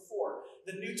this before.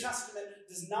 The New Testament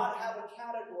does not have a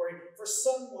category for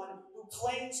someone who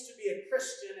claims to be a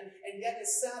Christian and yet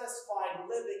is satisfied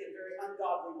living in very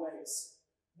ungodly ways.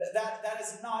 That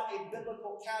is not a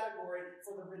biblical category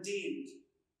for the redeemed.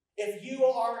 If you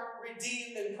are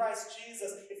redeemed in Christ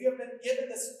Jesus, if you have been given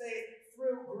this faith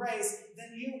through grace,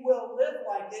 then you will live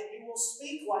like it, you will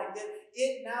speak like it.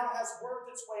 It now has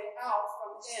worked its way out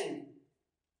from in.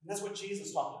 And that's what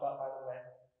Jesus talked about, by the way.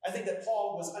 I think that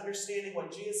Paul was understanding what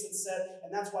Jesus had said,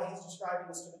 and that's why he's describing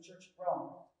this to the church of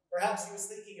Rome. Perhaps he was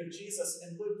thinking of Jesus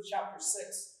in Luke chapter 6,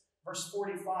 Verse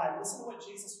 45, listen to what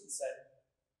Jesus would say.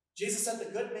 Jesus said,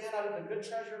 the good man out of the good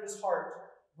treasure of his heart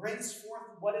brings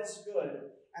forth what is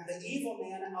good, and the evil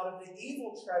man out of the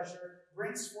evil treasure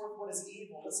brings forth what is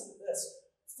evil. Listen to this.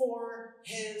 For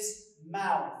his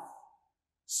mouth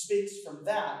speaks from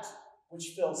that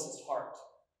which fills his heart.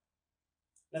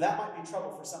 Now that might be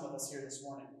trouble for some of us here this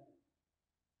morning.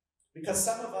 Because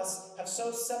some of us have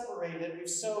so separated, we've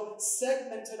so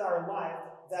segmented our life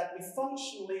that we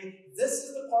functionally, this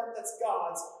is the part that's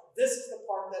God's, this is the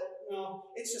part that,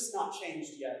 it's just not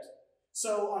changed yet.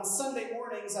 So on Sunday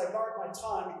mornings, I guard my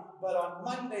tongue, but on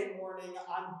Monday morning,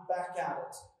 I'm back at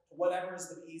it, to whatever is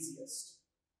the easiest.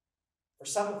 For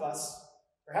some of us,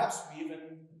 perhaps we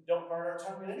even don't guard our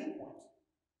tongue at any point.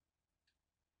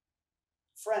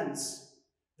 Friends,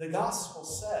 the gospel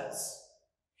says,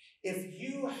 if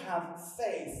you have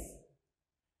faith,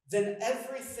 then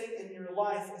everything in your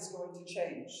life is going to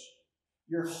change.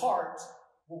 Your heart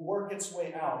will work its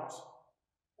way out.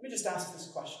 Let me just ask this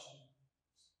question.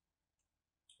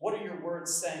 What are your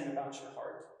words saying about your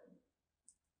heart?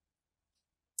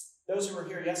 Those who were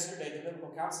here yesterday at the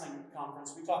Biblical Counseling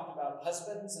Conference, we talked about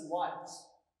husbands and wives.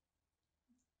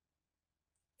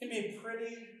 It can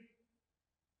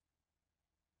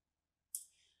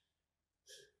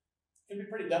be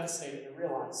pretty devastating to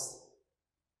realize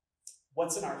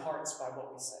what's in our hearts by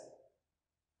what we say.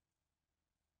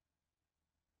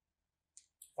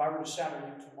 If I were to shadow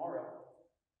you tomorrow,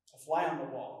 a fly on the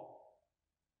wall,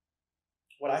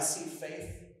 would I see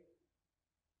faith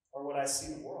or would I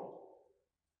see the world?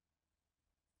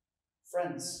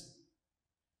 Friends,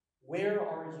 where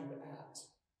are you at?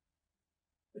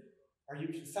 Are you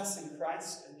confessing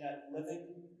Christ and yet living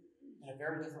in a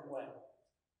very different way?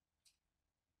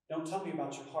 Don't tell me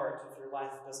about your heart if your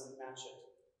life doesn't match it.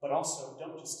 But also,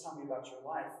 don't just tell me about your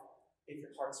life if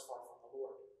your heart's far from the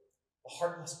Lord. The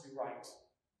heart must be right,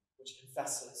 which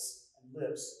confesses and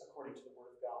lives according to the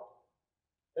Word of God.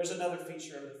 There's another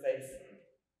feature of the faith.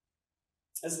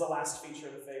 This is the last feature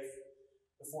of the faith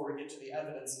before we get to the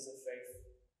evidences of faith.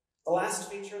 The last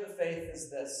feature of the faith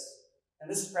is this, and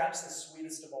this is perhaps the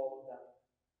sweetest of all of them.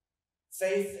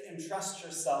 Faith entrusts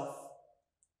yourself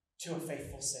to a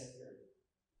faithful Savior.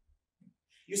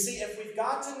 You see, if we've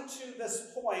gotten to this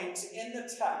point in the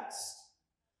text,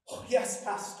 oh yes,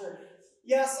 Pastor,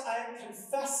 yes, I am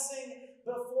confessing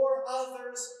before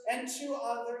others and to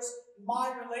others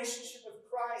my relationship with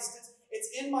Christ. It's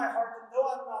in my heart, and though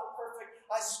I'm not perfect,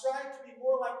 I strive to be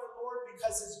more like the Lord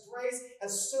because His grace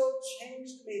has so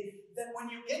changed me. Then when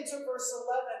you get to verse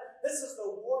 11, this is the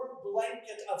warm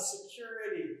blanket of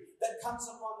security that comes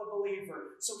upon the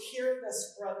believer. So hear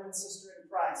this, brother and sister in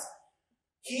Christ.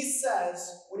 He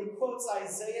says, when he quotes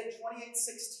Isaiah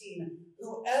 28:16,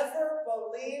 whoever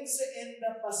believes in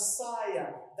the Messiah,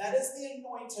 that is the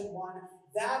anointed one,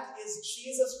 that is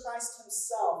Jesus Christ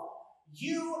himself,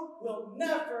 you will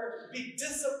never be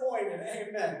disappointed.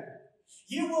 Amen.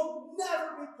 You will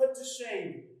never be put to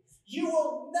shame. You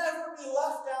will never be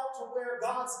left out to where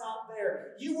God's not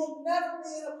there. You will never be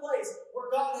in a place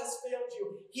where God has failed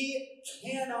you. He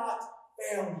cannot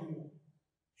fail you.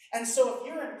 And so if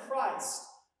you're in Christ,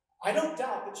 I don't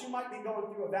doubt that you might be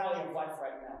going through a valley of life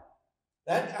right now.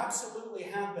 That absolutely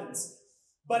happens.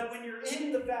 But when you're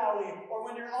in the valley, or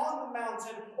when you're on the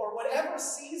mountain, or whatever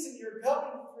season you're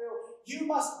going through, you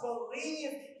must believe,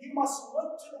 you must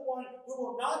look to the one who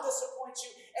will not disappoint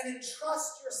you, and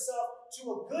entrust yourself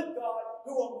to a good God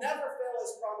who will never fail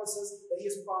His promises that He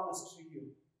has promised to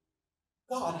you.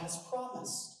 God has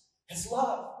promised His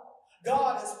love.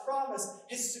 God has promised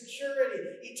His security,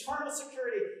 eternal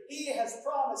security. He has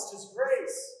promised His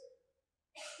grace.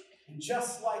 And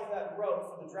just like that rope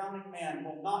for the drowning man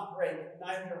will not break,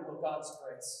 neither will God's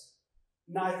grace.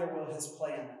 Neither will His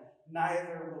plan.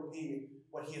 Neither will be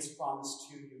what He has promised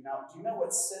to you. Now, do you know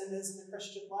what sin is in the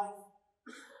Christian life?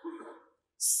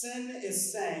 Sin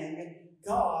is saying,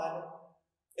 God,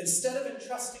 instead of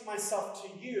entrusting myself to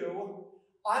you,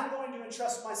 I'm going to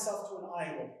entrust myself to an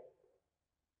idol.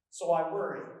 So I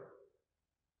worry.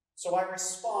 So I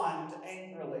respond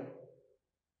angrily.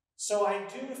 So I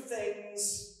do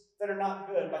things that are not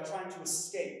good by trying to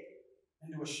escape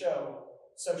into a show,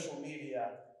 social media,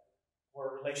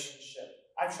 or a relationship.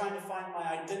 I'm trying to find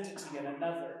my identity in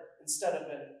another instead of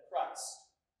in Christ.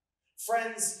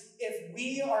 Friends, if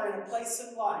we are in a place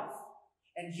in life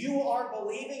and you are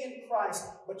believing in Christ,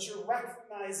 but you're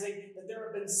recognizing that there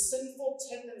have been sinful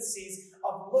tendencies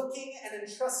of looking and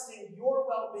entrusting your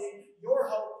well-being, your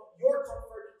hope, your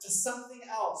comfort to something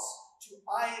else, to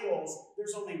idols,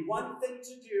 there's only one thing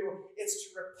to do. It's to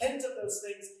repent of those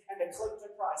things and to cling to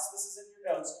Christ. This is in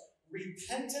your notes.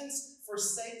 Repentance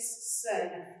forsakes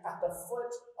sin at the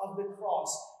foot of the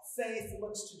cross, faith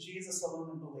looks to Jesus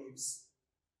alone and believes.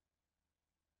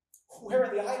 Where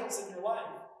are the idols in your life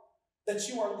that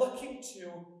you are looking to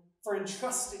for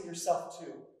entrusting yourself to?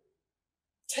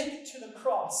 Take it to the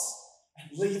cross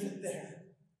and leave it there.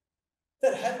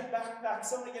 That heavy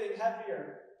backpack's only getting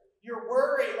heavier. Your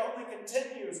worry only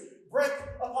continues. Brick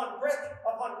upon brick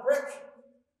upon brick.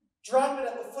 Drop it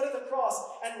at the foot of the cross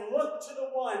and look to the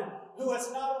one who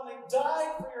has not only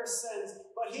died for your sins,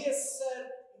 but he has said,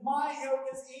 my yoke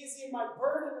is easy and my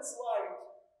burden is light.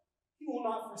 He will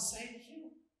not forsake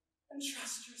you. And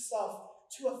trust yourself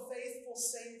to a faithful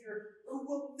Savior who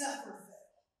will never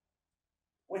fail.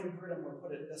 Wayne Grudem would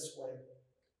put it this way: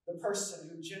 the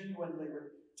person who genuinely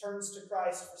turns to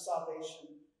Christ for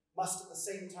salvation must at the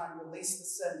same time release the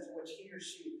sin to which he or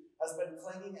she has been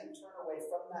clinging and turn away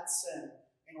from that sin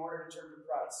in order to turn to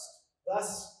Christ.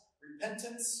 Thus,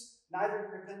 neither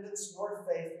repentance nor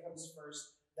faith comes first.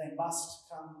 They must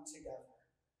come together.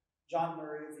 John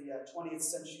Murray, the 20th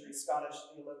century Scottish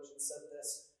theologian, said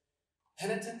this: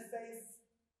 penitent faith,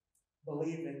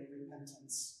 believing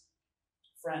repentance.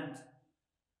 Friend,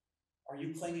 are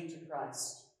you clinging to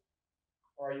Christ?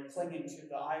 Or are you clinging to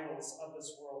the idols of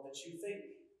this world that you think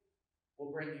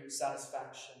will bring you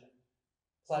satisfaction,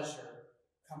 pleasure,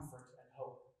 comfort, and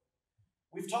hope?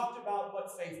 We've talked about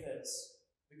what faith is,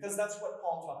 because that's what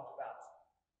Paul talked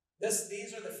about.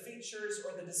 These are the features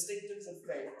or the distinctives of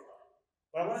faith.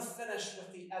 But I want to finish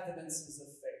with the evidences of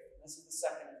faith. And this is the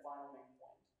second and final main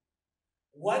point.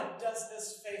 What does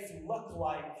this faith look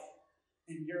like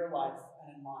in your life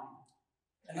and in mine?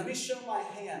 And let me show my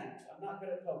hand. I'm not good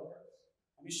at poker.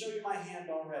 Let me show you my hand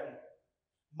already.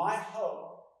 My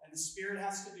hope, and the Spirit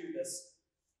has to do this,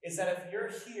 is that if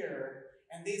you're here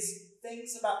and these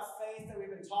things about faith that we've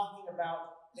been talking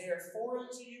about, they are foreign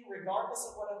to you, regardless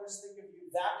of what others think of you,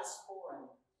 that is foreign.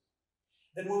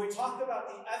 Then when we talk about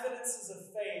the evidences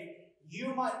of faith,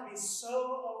 you might be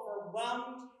so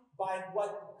overwhelmed by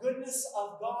what goodness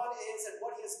of God is and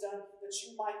what he has done that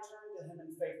you might turn to him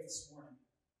in faith this morning.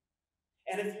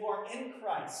 And if you are in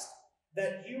Christ,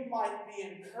 that you might be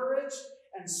encouraged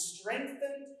and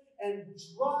strengthened and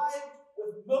driven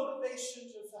with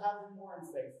motivation to have more in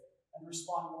faith and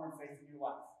respond more in faith in your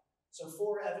life. So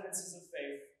 4 evidences of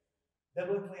faith,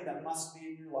 biblically, that must be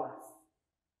in your life.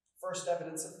 First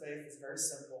evidence of faith is very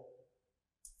simple.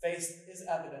 Faith is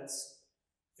evidenced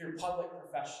through public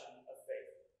profession of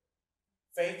faith.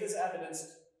 Faith is evidenced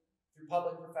through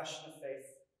public profession of faith.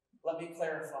 Let me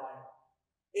clarify.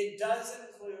 It does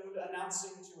include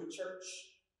announcing to a church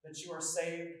that you are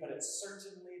saved, but it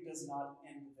certainly does not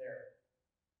end there.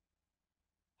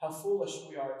 How foolish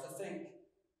we are to think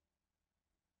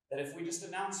that if we just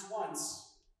announce once,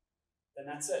 then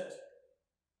that's it.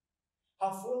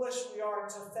 How foolish we are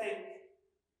to think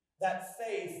that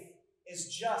faith is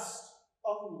just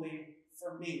only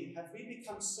for me. Have we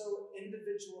become so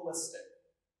individualistic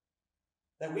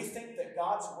that we think that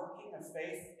God's working of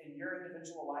faith in your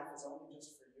individual life is only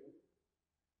just for you?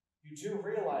 You do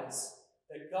realize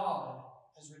that God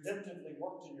has redemptively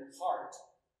worked in your heart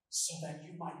so that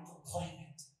you might proclaim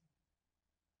it.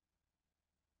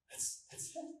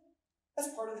 That's it.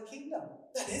 That's part of the kingdom.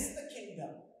 That is the kingdom.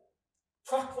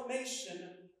 Proclamation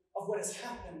of what has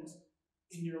happened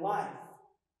in your life.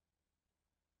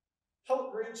 How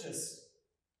egregious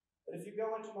that if you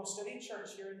go into most any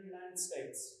church here in the United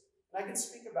States, and I can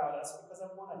speak about us because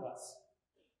I'm one of us,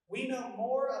 we know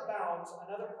more about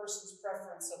another person's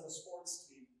preference of a sports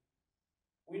team.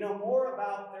 We know more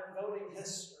about their voting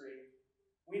history.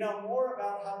 We know more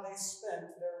about how they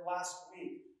spent their last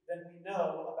week than we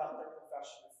know about their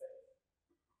profession of faith.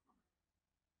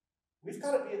 We've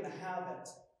got to be in the habit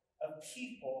of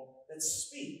people that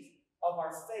speak of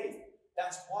our faith.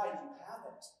 That's why you have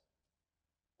it.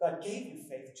 God gave you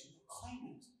faith to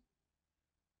proclaim it.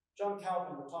 John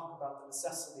Calvin will talk about the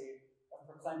necessity of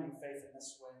proclaiming faith in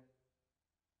this way.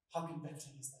 How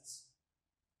convicting is this?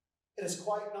 It is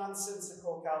quite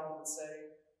nonsensical, Calvin would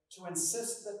say, to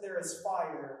insist that there is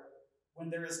fire when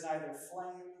there is neither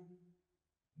flame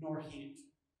nor heat.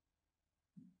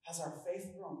 Has our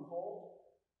faith grown cold?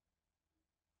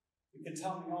 You can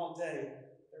tell me all day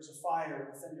there's a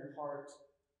fire within your heart,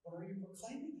 but are you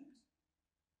proclaiming it?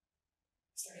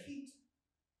 Is there heat?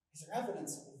 Is there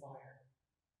evidence of the fire?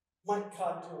 Might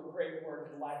God do a great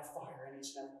work and light a fire in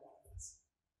each and every one of us?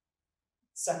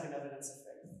 Second evidence of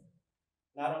faith.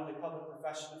 Not only public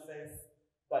profession of faith,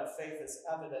 but faith is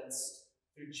evidenced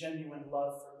through genuine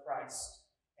love for Christ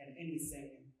and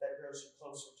anything that grows you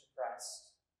closer to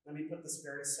Christ. Let me put this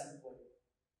very simply.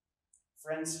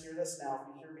 Friends, hear this now. If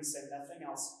you hear me say nothing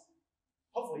else,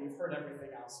 hopefully you've heard everything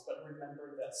else, but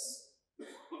remember this.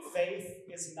 Faith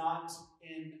is not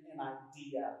in an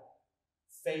idea.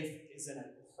 Faith is in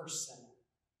a person,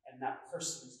 and that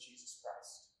person is Jesus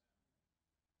Christ.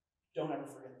 Don't ever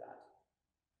forget that.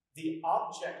 The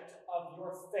object of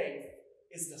your faith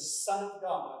is the Son of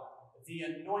God, the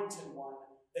Anointed One,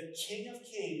 the King of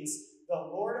Kings, the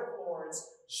Lord of Lords,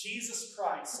 Jesus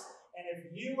Christ. And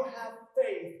if you have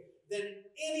faith, then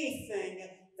anything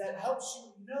that helps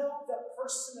you know the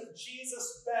person of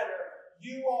Jesus better,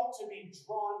 you ought to be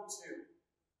drawn to.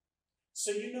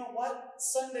 So you know what?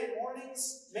 Sunday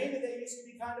mornings, maybe they used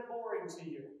to be kind of boring to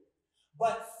you.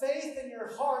 But faith in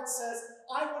your heart says,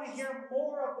 I want to hear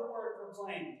more of the word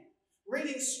proclaimed.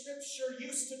 Reading scripture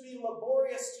used to be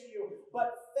laborious to you,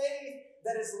 but faith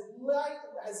that has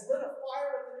lit a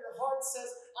fire within your heart says,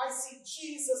 I see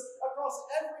Jesus across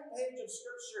every page of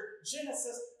scripture,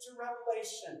 Genesis to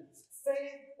Revelation.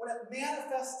 Faith, when it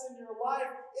manifests in your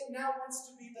life, it now wants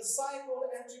to be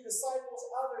discipled and to disciples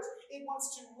others. It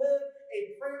wants to live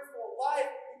a prayerful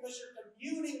life because you're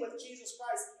communing with Jesus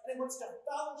Christ, and it wants to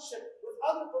fellowship with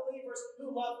other believers who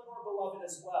love your beloved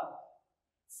as well.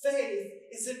 Faith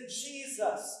is in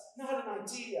Jesus, not an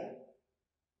idea.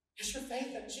 Is your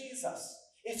faith in Jesus?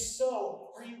 If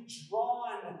so, are you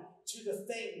drawn to the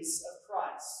things of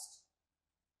Christ?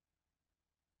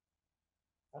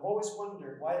 I've always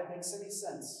wondered why it makes any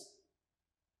sense.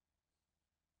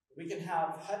 We can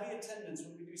have heavy attendance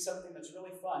when we do something that's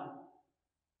really fun,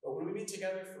 but when we meet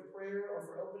together for prayer or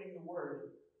for opening the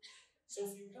Word, so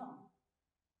few come.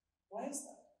 Why is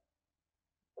that?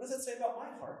 What does that say about my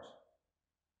heart?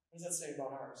 What does that say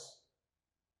about ours?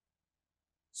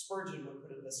 Spurgeon would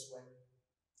put it this way.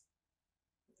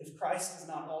 If Christ is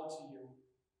not all to you,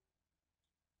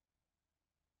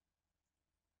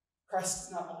 Christ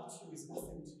is not all to you, he's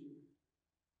nothing to you.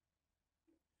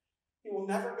 He will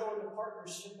never go into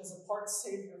partnership as a part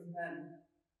Savior of men.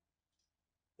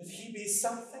 If he be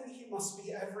something, he must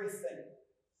be everything.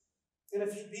 And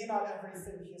if he be not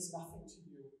everything, he is nothing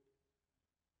to you.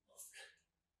 Oh, friend,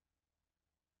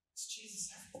 is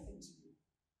Jesus everything to you?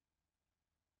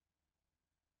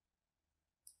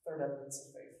 Third evidence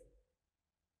of faith.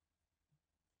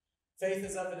 Faith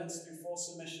is evidenced through full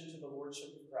submission to the Lordship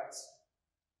of Christ.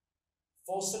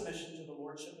 Full submission to the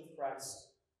Lordship of Christ.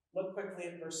 Look quickly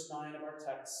at verse 9 of our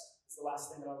text. It's the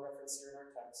last thing that I'll reference here in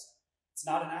our text. It's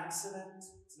not an accident,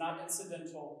 it's not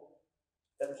incidental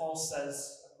that Paul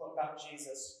says about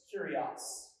Jesus,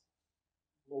 Kyrios,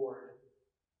 Lord.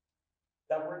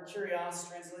 That word Kyrios,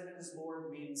 translated as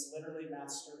Lord, means literally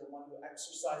master, the one who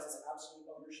exercises absolute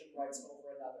ownership rights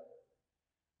over another.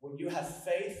 When you have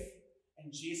faith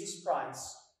in Jesus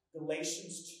Christ,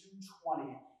 Galatians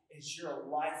 2:20 is your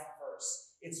life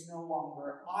verse. It's no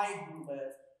longer I who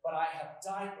live, but I have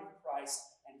died with Christ,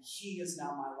 and he is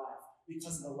now my life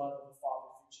because of the love of the Father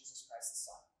through Jesus Christ the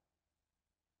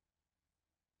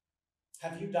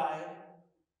Son. Have you died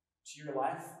to your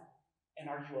life, and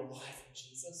are you alive in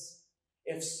Jesus?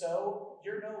 If so,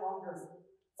 you're no longer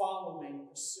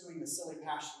pursuing the silly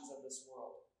passions of this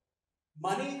world.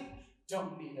 Money?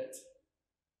 Don't need it.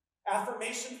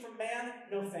 Affirmation from man?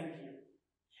 No thank you.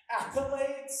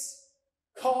 Accolades?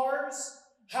 Cars?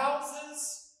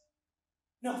 Houses?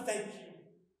 No thank you.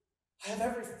 I have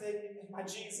everything in my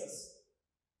Jesus.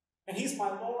 And he's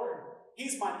my Lord.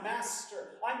 He's my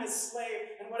master. I'm his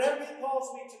slave. And whatever he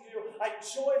calls me to do, I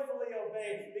joyfully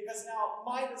obey, because now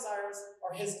my desires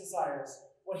are his desires.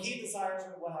 What he desires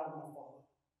are what I want to follow.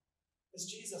 Is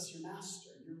Jesus your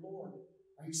master, your Lord?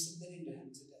 Are you submitting to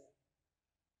him today?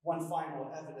 One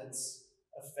final evidence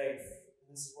of faith,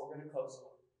 and this is what we're going to close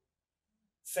on.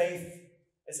 Faith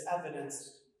is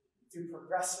evidenced through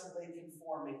progressively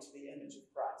conforming to the image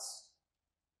of Christ.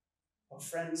 Oh,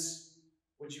 friends,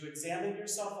 would you examine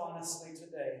yourself honestly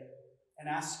today and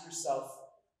ask yourself,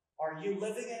 are you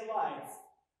living a life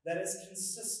that is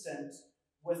consistent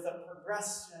with a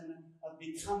progression of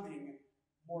becoming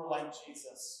more like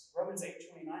Jesus? Romans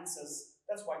 8:29 says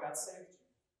that's why God saved you,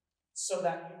 so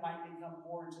that you might become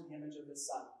more into the image of his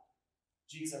Son.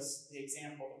 Jesus, the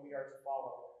example that we are to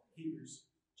follow. Hebrews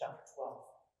chapter 12.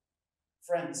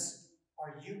 Friends,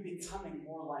 are you becoming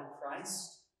more like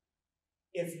Christ?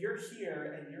 If you're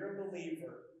here and you're a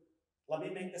believer, let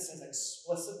me make this as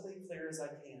explicitly clear as I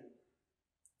can.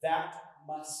 That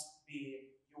must be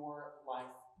your life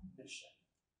mission.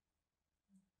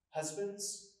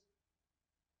 Husbands,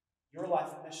 your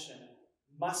life mission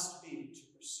must be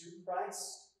to pursue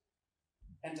Christ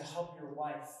and to help your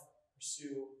wife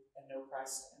pursue and know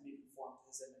Christ and be conformed to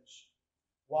his image.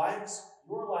 Wives,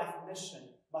 your life mission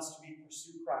must be to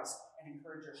pursue Christ and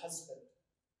encourage your husband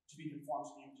to be conformed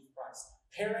to the image of Christ.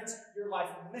 Parents, your life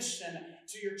mission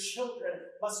to your children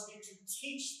must be to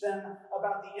teach them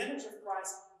about the image of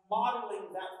Christ,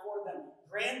 modeling that for them.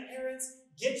 Grandparents,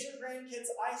 get your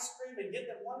grandkids ice cream and get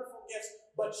them wonderful gifts,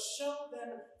 but show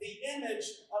them the image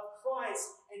of Christ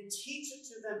and teach it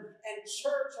to them. And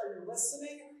church, are you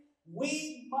listening?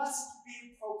 We must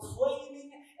be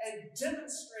proclaiming and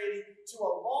demonstrating to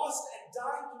a lost and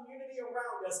dying community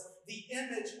around us the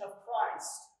image of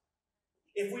Christ.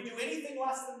 If we do anything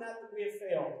less than that, then we have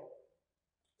failed.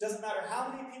 Doesn't matter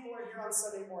how many people are here on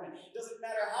Sunday morning. Doesn't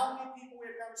matter how many people we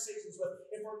have conversations with.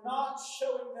 If we're not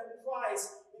showing them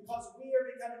Christ because we are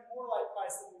becoming more like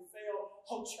Christ, then we fail.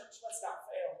 Oh, church, let's not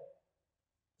fail.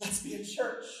 Let's be a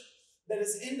church that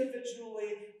is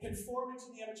individually conforming to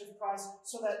the image of Christ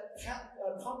so that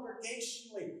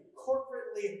congregationally,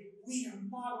 corporately, we are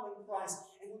modeling Christ.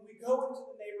 And when we go into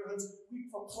the neighborhoods, we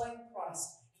proclaim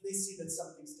Christ and they see that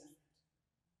something's different.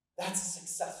 That's a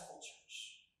successful church.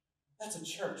 That's a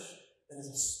church that is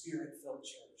a spirit-filled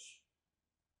church.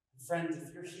 And friends,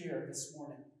 if you're here this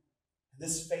morning and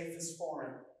this faith is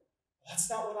foreign, that's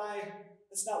not what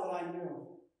I knew.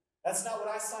 That's not what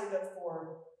I signed up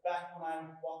for back when I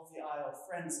walked the aisle.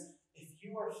 Friends, if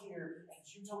you are here and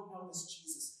you don't know this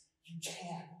Jesus, you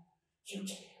can.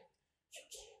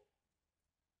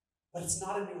 But it's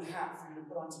not a new hat for you to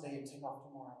put on today and take off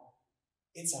tomorrow.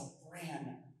 It's a brand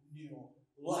new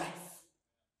life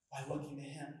by looking to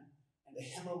Him and to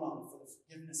Him alone for the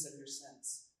forgiveness of your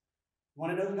sins. You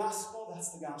want to know the gospel?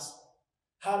 That's the gospel.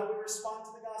 How do we respond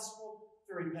to the gospel?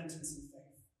 Through repentance and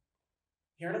faith.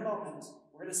 Here in a moment,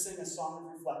 we're going to sing a song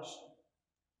of reflection.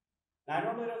 Now, I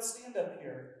normally don't stand up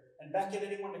here and beckon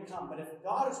anyone to come, but if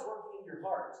God is working in your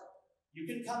heart, you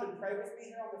can come and pray with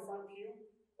me here on the front pew,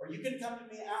 or you can come to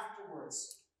me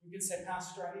afterwards. You can say,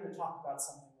 Pastor, I need to talk about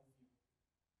something with you.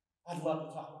 I'd love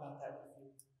to talk about that with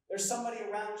you. There's somebody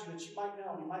around you that you might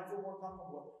know and you might feel more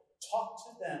comfortable with. Talk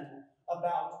to them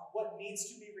about what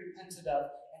needs to be repented of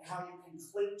and how you can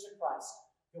cling to Christ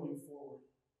going forward.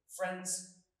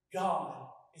 Friends,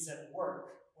 God is at work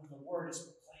when the word is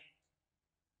proclaimed.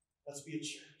 Let's be a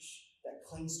church that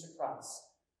clings to Christ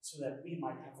so that we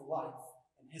might have life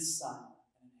in His Son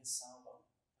and in His Son alone.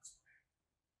 Let's pray.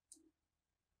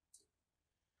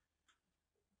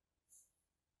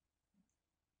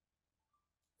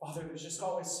 Father, there's just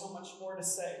always so much more to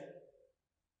say.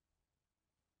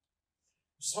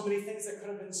 There's so many things that could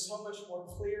have been so much more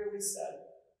clearly said.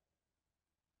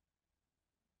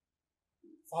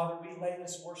 Father, we lay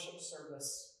this worship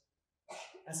service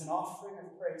as an offering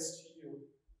of praise to you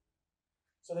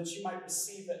so that you might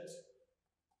receive it,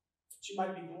 that you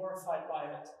might be glorified by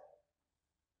it.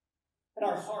 And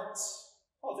our hearts,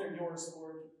 oh, they're yours,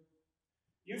 Lord.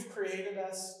 You've created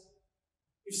us.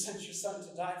 You've sent your Son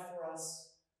to die for us.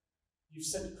 You've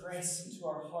sent grace into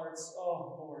our hearts.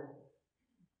 Oh, Lord,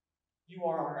 you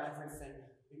are our everything,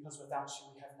 because without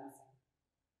you we have nothing.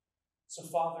 So,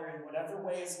 Father, in whatever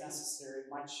way is necessary,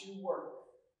 might you work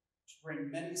to bring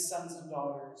many sons and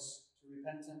daughters to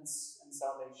repentance and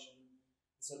salvation,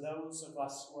 so those of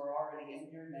us who are already in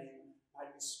your name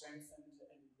might be strengthened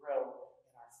and grow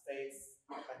in our faith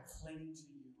by clinging to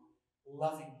you,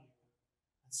 loving you,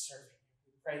 and serving you.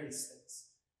 We pray these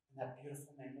things in that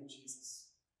beautiful name of Jesus.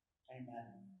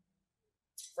 Amen.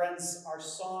 Friends, our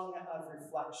song of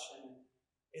reflection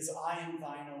is I Am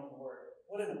Thine, O Lord.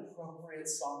 What an appropriate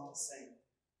song to sing.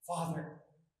 Father,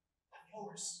 I'm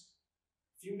yours.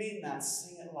 If you mean that,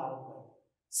 sing it loudly.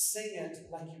 Sing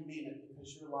it like you mean it,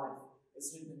 because your life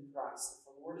is hidden in Christ. If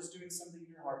the Lord is doing something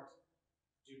in your heart,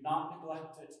 do not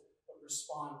neglect it, but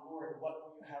respond, Lord, what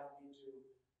will you have me do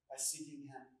by seeking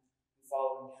Him and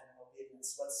following Him in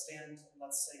obedience? Let's stand and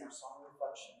let's sing our song of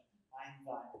reflection. I am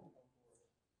thine, O Lord.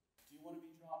 Do you want to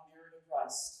be drawn nearer to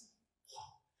Christ?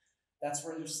 That's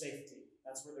where there's safety.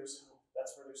 That's where there's hope.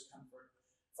 That's where there's comfort.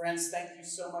 Friends, thank you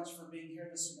so much for being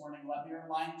here this morning. Let me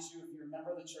remind you, if you're a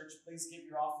member of the church, please give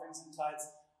your offerings and tithes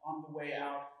on the way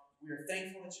out. We are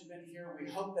thankful that you've been here. We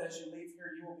hope that as you leave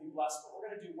here, you will be blessed. But we're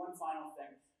going to do one final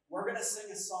thing. We're going to sing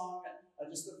a song,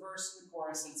 just the verse and the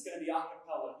chorus, and it's going to be a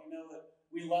cappella. You know that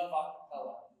we love a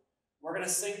cappella. We're going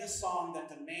to sing a song that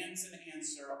demands an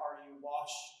answer. Are you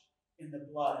washed in the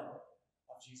blood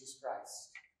of Jesus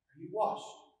Christ? Are you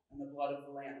washed in the blood of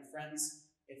the Lamb? Friends,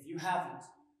 if you haven't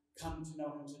come to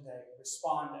know Him today,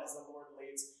 respond as the Lord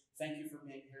leads. Thank you for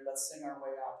being here. Let's sing our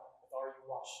way out with Are You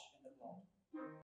Washed in the Blood?